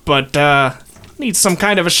waters, but need some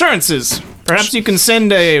kind of assurances. Perhaps you can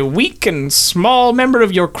send a weak and small member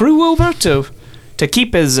of your crew over to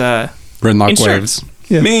keep his Renlock insurance.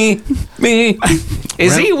 waves. Me.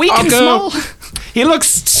 Is he weak and small? He looks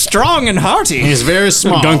strong and hearty. He's very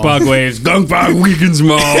small. Gunkbog waves. Gunkbog weak and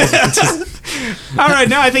small. All right,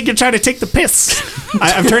 now I think you're trying to take the piss.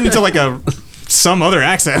 I've turned into like some other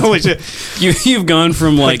accent. Holy shit! You've gone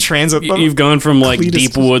from like transit level? You've gone from like Cletus.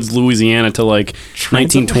 deep woods, Louisiana, to like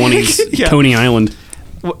 1920s Yeah. Coney Island.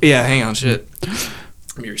 Yeah, hang on, shit.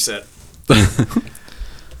 Let me reset.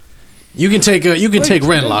 You can take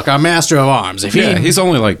Renlock, our master of arms. If Yeah, he's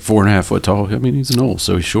only like 4.5 foot tall. I mean, he's an old,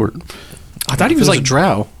 so he's short. I thought he was like a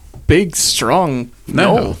drow. big, strong.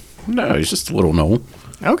 No, he's just a little gnoll.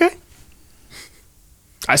 Okay.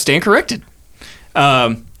 I stand corrected.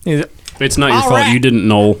 It's not your All fault. right. You didn't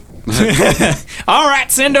know. All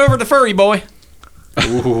right, send over the furry boy.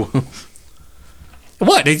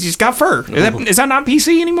 What? He just got fur. Is that not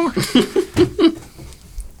PC anymore?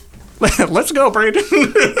 Let's go, Brandon.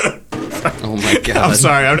 Oh my god. I'm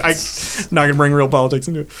sorry. I'm not gonna bring real politics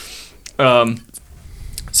into it.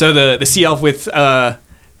 So the sea elf with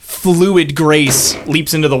fluid grace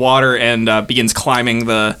leaps into the water and begins climbing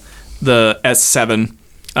the S7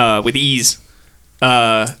 with ease.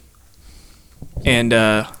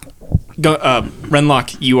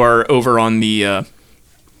 Renlock, you are over on the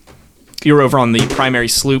primary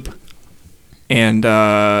sloop, and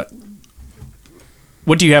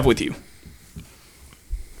what do you have with you?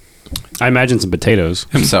 I imagine some potatoes.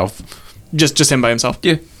 Himself. Just him by himself.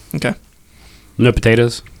 Yeah. Okay. No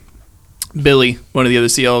potatoes. Billy, one of the other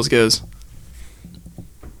CLs, goes,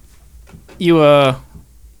 You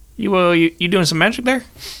doing some magic there?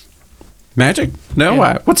 Magic? No, Yeah.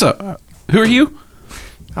 why? What's up? Who are you?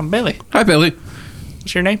 I'm Billy. Hi, Billy.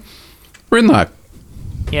 What's your name? Rinlock.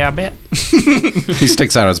 Yeah, I bet. He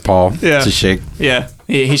sticks out his paw. Yeah. To shake. Yeah,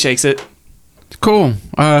 he shakes it. Cool.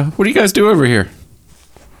 What do you guys do over here?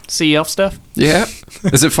 Sea elf stuff? Yeah.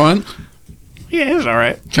 Is it fun? Yeah, it's all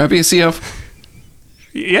right. Can I be a sea elf?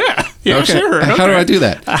 Yeah, Okay. sure. How do I do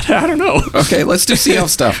that? I don't know. Okay, let's do sea elf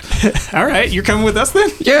stuff. All right, you're coming with us then?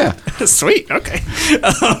 Yeah. Sweet. Okay.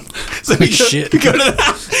 So we Shit. go to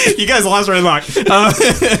the, you guys lost Renlock.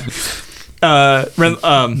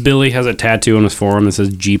 Billy has a tattoo on his forearm that says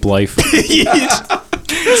Jeep Life.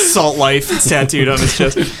 Salt Life tattooed on his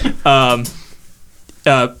chest.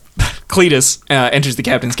 Cletus enters the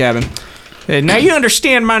captain's cabin. Now you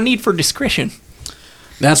understand my need for discretion.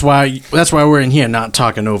 That's why we're in here, not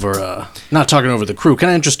talking over the crew. Can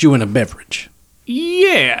I interest you in a beverage?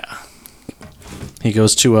 Yeah. He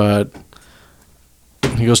goes to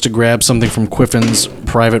grab something from Quiffin's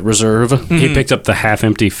private reserve. He picked up the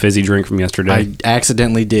half-empty fizzy drink from yesterday. I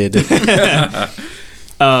accidentally did.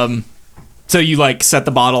 So you like set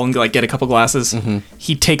the bottle and like get a couple glasses.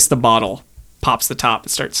 He takes the bottle, pops the top,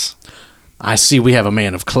 and starts. I see we have a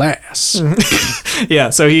man of class. Yeah.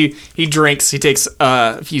 So he drinks. He takes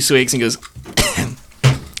a few swigs and goes.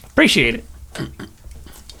 Appreciate it.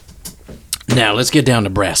 Now let's get down to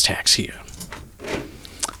brass tacks here.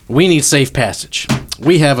 We need safe passage.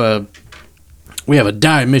 We have a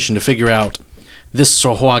dire mission to figure out this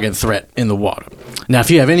Sahuagin threat in the water. Now, if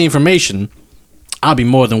you have any information, I'll be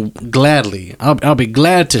more than gladly. I'll be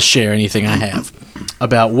glad to share anything I have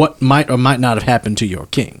about what might or might not have happened to your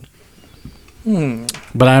king.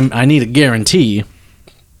 But I need a guarantee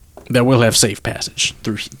that we'll have safe passage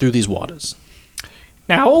through these waters.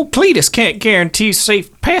 Now, old Cletus can't guarantee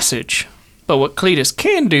safe passage, but what Cletus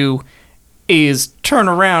can do is turn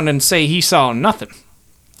around and say he saw nothing.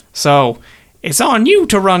 So, it's on you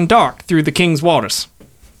to run dark through the king's waters.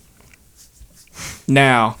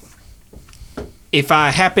 Now, if I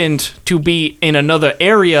happened to be in another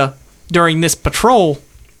area during this patrol,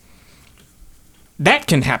 that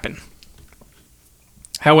can happen.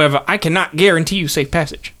 However, I cannot guarantee you safe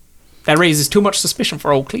passage. That raises too much suspicion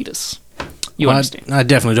for old Cletus. You Well, understand? I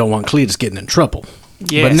definitely don't want Cletus getting in trouble.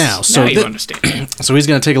 Yes. But now, so you understand. So he's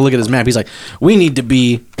going to take a look at his map. He's like, we need to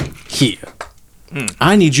be here.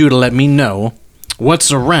 I need you to let me know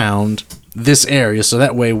what's around this area so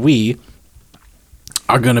that way we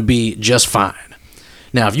are going to be just fine.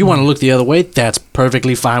 Now, if you want to look the other way, that's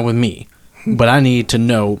perfectly fine with me. But I need to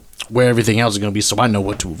know where everything else is going to be so I know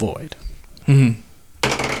what to avoid.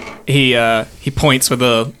 He points with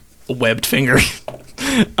a webbed finger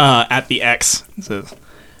at the X and says,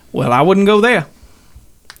 well, I wouldn't go there.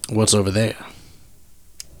 What's over there?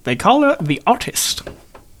 They call her the artist.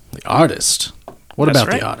 The artist. What That's about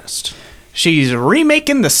right. the artist? She's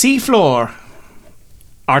remaking the seafloor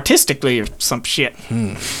artistically or some shit.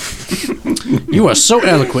 You are so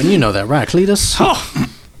eloquent. You know that, right, Cletus?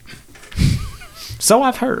 So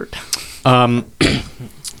I've heard.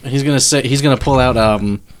 He's gonna pull out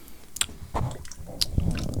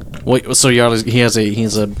wait, so Yarley's, he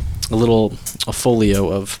has a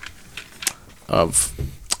folio of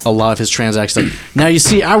a lot of his transactions. Now you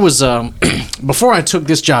see, I was before I took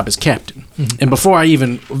this job as captain, and before I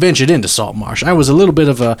even ventured into Saltmarsh, I was a little bit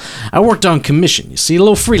of I worked on commission. You see, a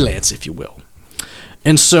little freelance, if you will.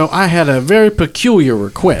 And so I had a very peculiar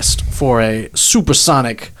request for a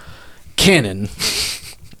supersonic cannon,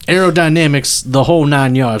 aerodynamics, the whole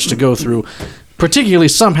 9 yards to go through. Particularly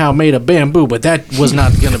somehow made of bamboo, but that was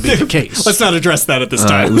not going to be the case. Let's not address that at this It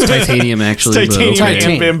time. was titanium, actually. but Titanium okay. and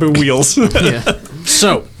Titanium. bamboo wheels.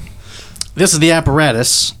 So, this is the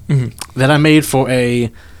apparatus that I made for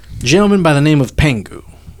a gentleman by the name of Pengu.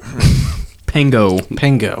 Pango.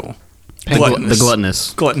 Pango. The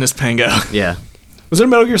gluttonous. Gluttonous Pango. Yeah. Was it a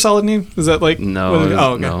Metal Gear Solid name? Is that like No.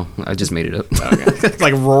 Oh, okay. No. I just made it up. Okay. It's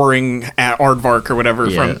like roaring at Aardvark or whatever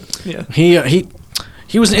Yeah. from. Yeah.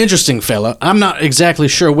 He was an interesting fella. I'm not exactly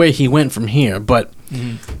sure where he went from here, but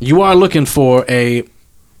you are looking for a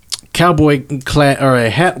cowboy or a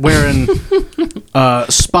hat wearing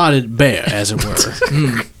spotted bear, as it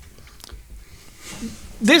were.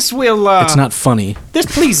 This will. It's not funny. This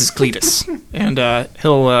pleases Cletus, and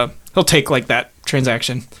he'll take like that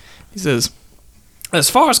transaction. He says, "As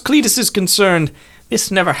far as Cletus is concerned,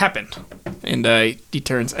 this never happened." And he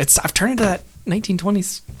turns. I've turned into that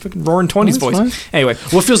 1920s fucking roaring 20s voice. fine. Anyway,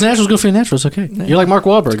 What feels natural is going to feel natural. It's okay. You're like Mark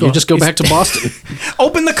Wahlberg. You just go back to Boston.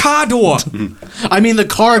 open the car door. I mean, the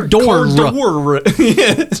car door.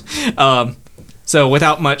 So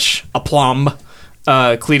without much aplomb,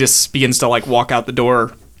 Cletus begins to like walk out the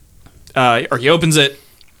door, or he opens it,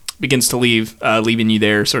 begins to leave, leaving you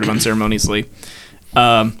there sort of unceremoniously.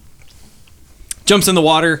 Jumps in the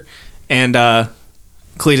water, and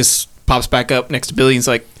Cletus pops back up next to Billy. And's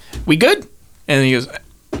like, "We good?" And he goes,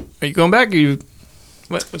 "Are you going back? Are you?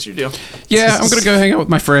 What's your deal?" Yeah, I'm gonna go hang out with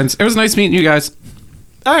my friends. It was nice meeting you guys.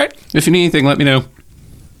 All right, If you need anything, let me know.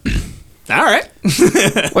 all right.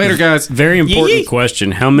 Later, guys. Very important Yee.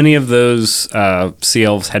 question. How many of those sea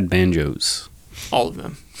elves had banjos? All of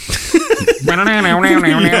them.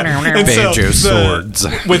 Banjo swords.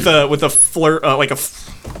 with a what's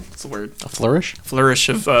the word? A flourish? Flourish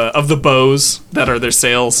of the bows that are their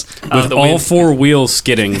sails. With the all wind. four wheels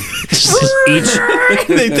skidding.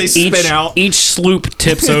 they spin out. Each sloop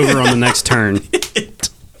tips over on the next turn.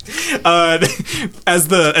 As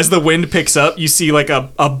the wind picks up, you see like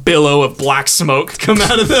a billow of black smoke come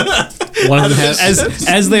out of the. One of them has.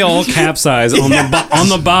 As they all capsize on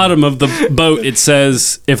the bottom of the boat, it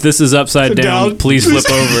says, "If this is upside down, please flip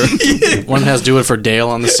over." One has "Do It for Dale"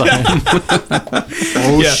 on the side.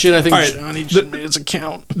 Oh Yeah. shit! I think All right. Johnny just made his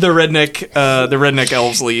account. The redneck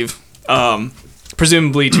elves leave,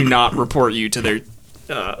 presumably to not report you to their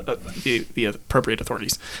the appropriate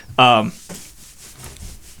authorities.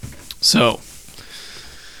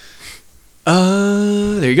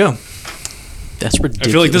 There you go. That's ridiculous.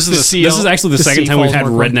 I feel like this is actually the second time we've had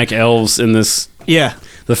redneck elves in this. Yeah.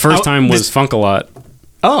 The first time was Funk-a-Lot.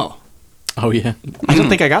 Oh, Oh yeah. I don't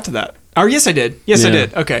think I got to that. Oh, yes, I did. Yes, I Yeah.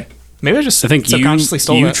 did. Okay. Maybe I just I think subconsciously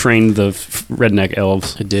stole you that. trained the redneck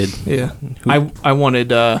elves. I did. Yeah. I wanted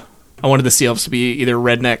the sea elves to be either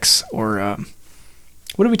rednecks or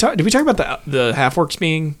what did we talk? Did we talk about the half orcs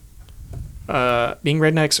being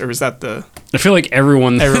rednecks, or was that the? I feel like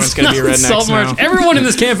everyone's gonna be rednecks Salt March. now. Everyone in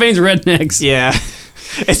this campaign's rednecks. Yeah.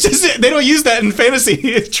 It's just they don't use that in fantasy.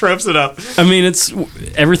 It tropes it up. I mean,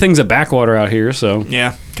 everything's a backwater out here, so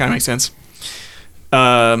Yeah, kind of makes sense.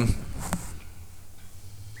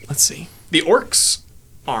 Let's see. The orcs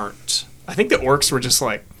aren't. I think the orcs were just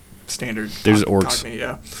like standard. There's orcs. Cockney,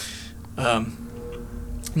 yeah.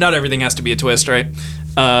 Not everything has to be a twist, right?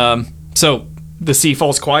 So the sea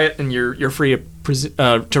falls quiet, and you're free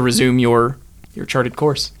to resume your charted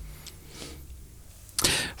course.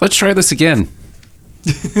 Let's try this again.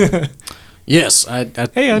 Yes. I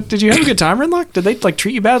Hey, did you have a good time, Renlock? Did they like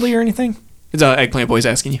treat you badly or anything? It's Eggplant Boy's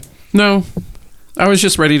asking you. No, I was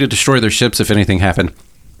just ready to destroy their ships if anything happened.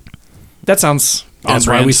 That sounds. That's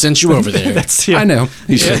on why brand. we sent you over there. That's yeah. I know.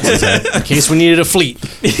 He shakes his head. In case we needed a fleet.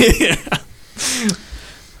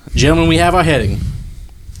 Gentlemen, we have our heading.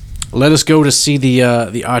 Let us go to see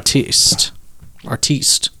the artiste.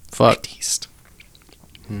 Artiste. Fuck. Artiste.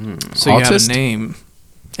 So you have Autist? a name,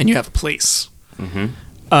 and you have a place.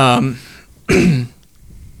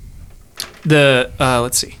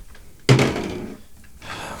 Let's see.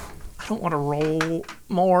 I don't want to roll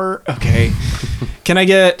more. Okay. Can I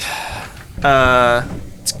get?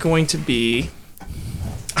 It's going to be.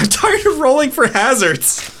 I'm tired of rolling for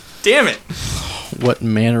hazards. Damn it. What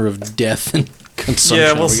manner of death and consumption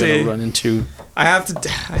Yeah, we'll are we going see. to run into? I have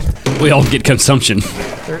to. we all get consumption.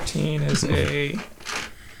 13 is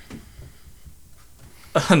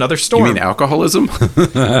another You storm. mean alcoholism?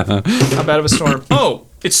 How bad of a storm? Oh,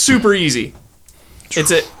 it's super easy.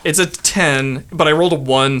 It's a 10, but I rolled a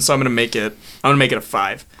 1, so I'm gonna make it a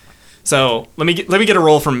 5. So let me get a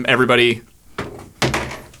roll from everybody.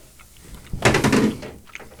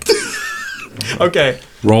 Okay,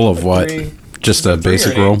 Roll of what? Three. Just a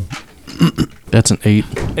basic or roll? That's an 8.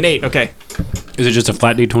 an 8. Okay, Is it just a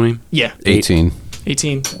flat D20? yeah, 18.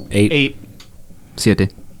 18, 8. 8.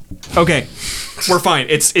 Siete. Okay, we're fine.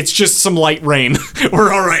 It's just some light rain.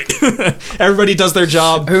 We're all right. Everybody does their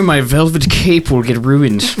job. Oh, my velvet cape will get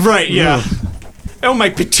ruined. Right, yeah. Oh, my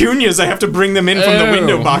petunias! I have to bring them in from the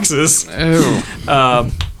window boxes.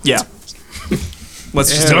 Yeah. Let's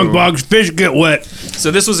just Gunkbog's fish get wet.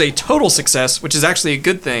 So this was a total success, which is actually a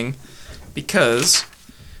good thing, because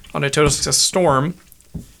on a total success storm,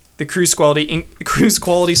 the cruise quality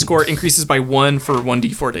score increases by 1 for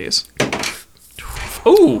 1d4 days.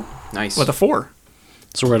 Ooh, Nice. with a 4.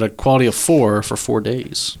 So we're at a quality of 4 for 4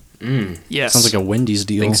 days. Yes. Sounds like a Wendy's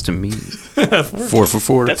deal. Thanks to me. 4 for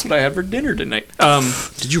 4. That's what I had for dinner tonight.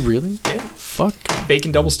 Did you really? Yeah. Fuck.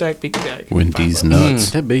 Bacon double stack, bacon bag. Wendy's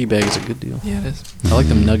nuts. That biggie bag is a good deal. Yeah, it is. I like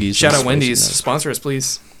them nuggies. Shout Those out Wendy's. spicy nuts. Sponsor us,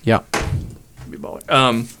 please. Yeah. Be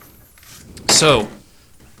baller. So,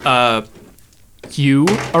 you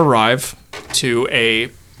arrive to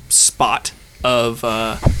a spot of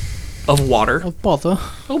water. Oh, bother.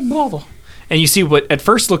 Oh, bother. And you see what at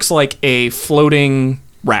first looks like a floating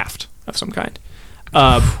raft of some kind.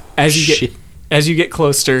 As you get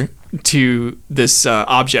closer to this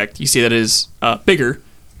object, you see that it is bigger.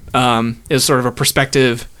 Is sort of a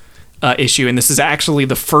perspective issue, and this is actually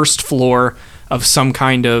the first floor of some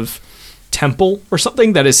kind of temple or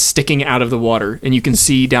something that is sticking out of the water, and you can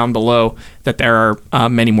see down below that there are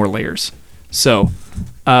many more layers. So,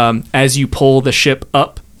 as you pull the ship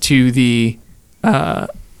up to the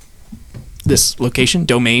this location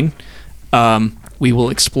domain, we will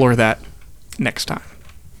explore that next time.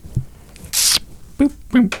 Boop,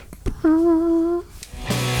 boop.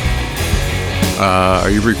 Are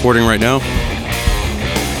you recording right now?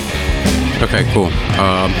 Okay, cool.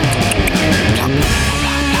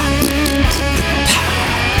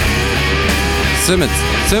 Simmons.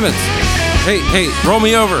 Hey, roll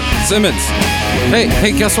me over. Simmons.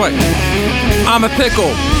 Hey, guess what? I'm a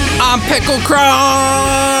pickle. I'm Pickle Krog.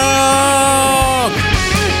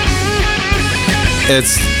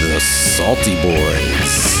 It's the Salty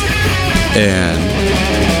Boys. And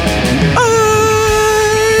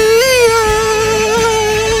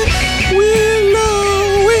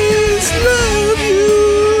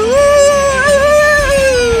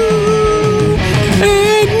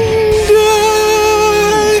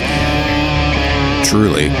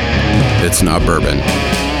truly, it's not bourbon.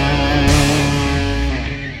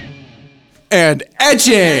 And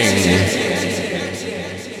etching!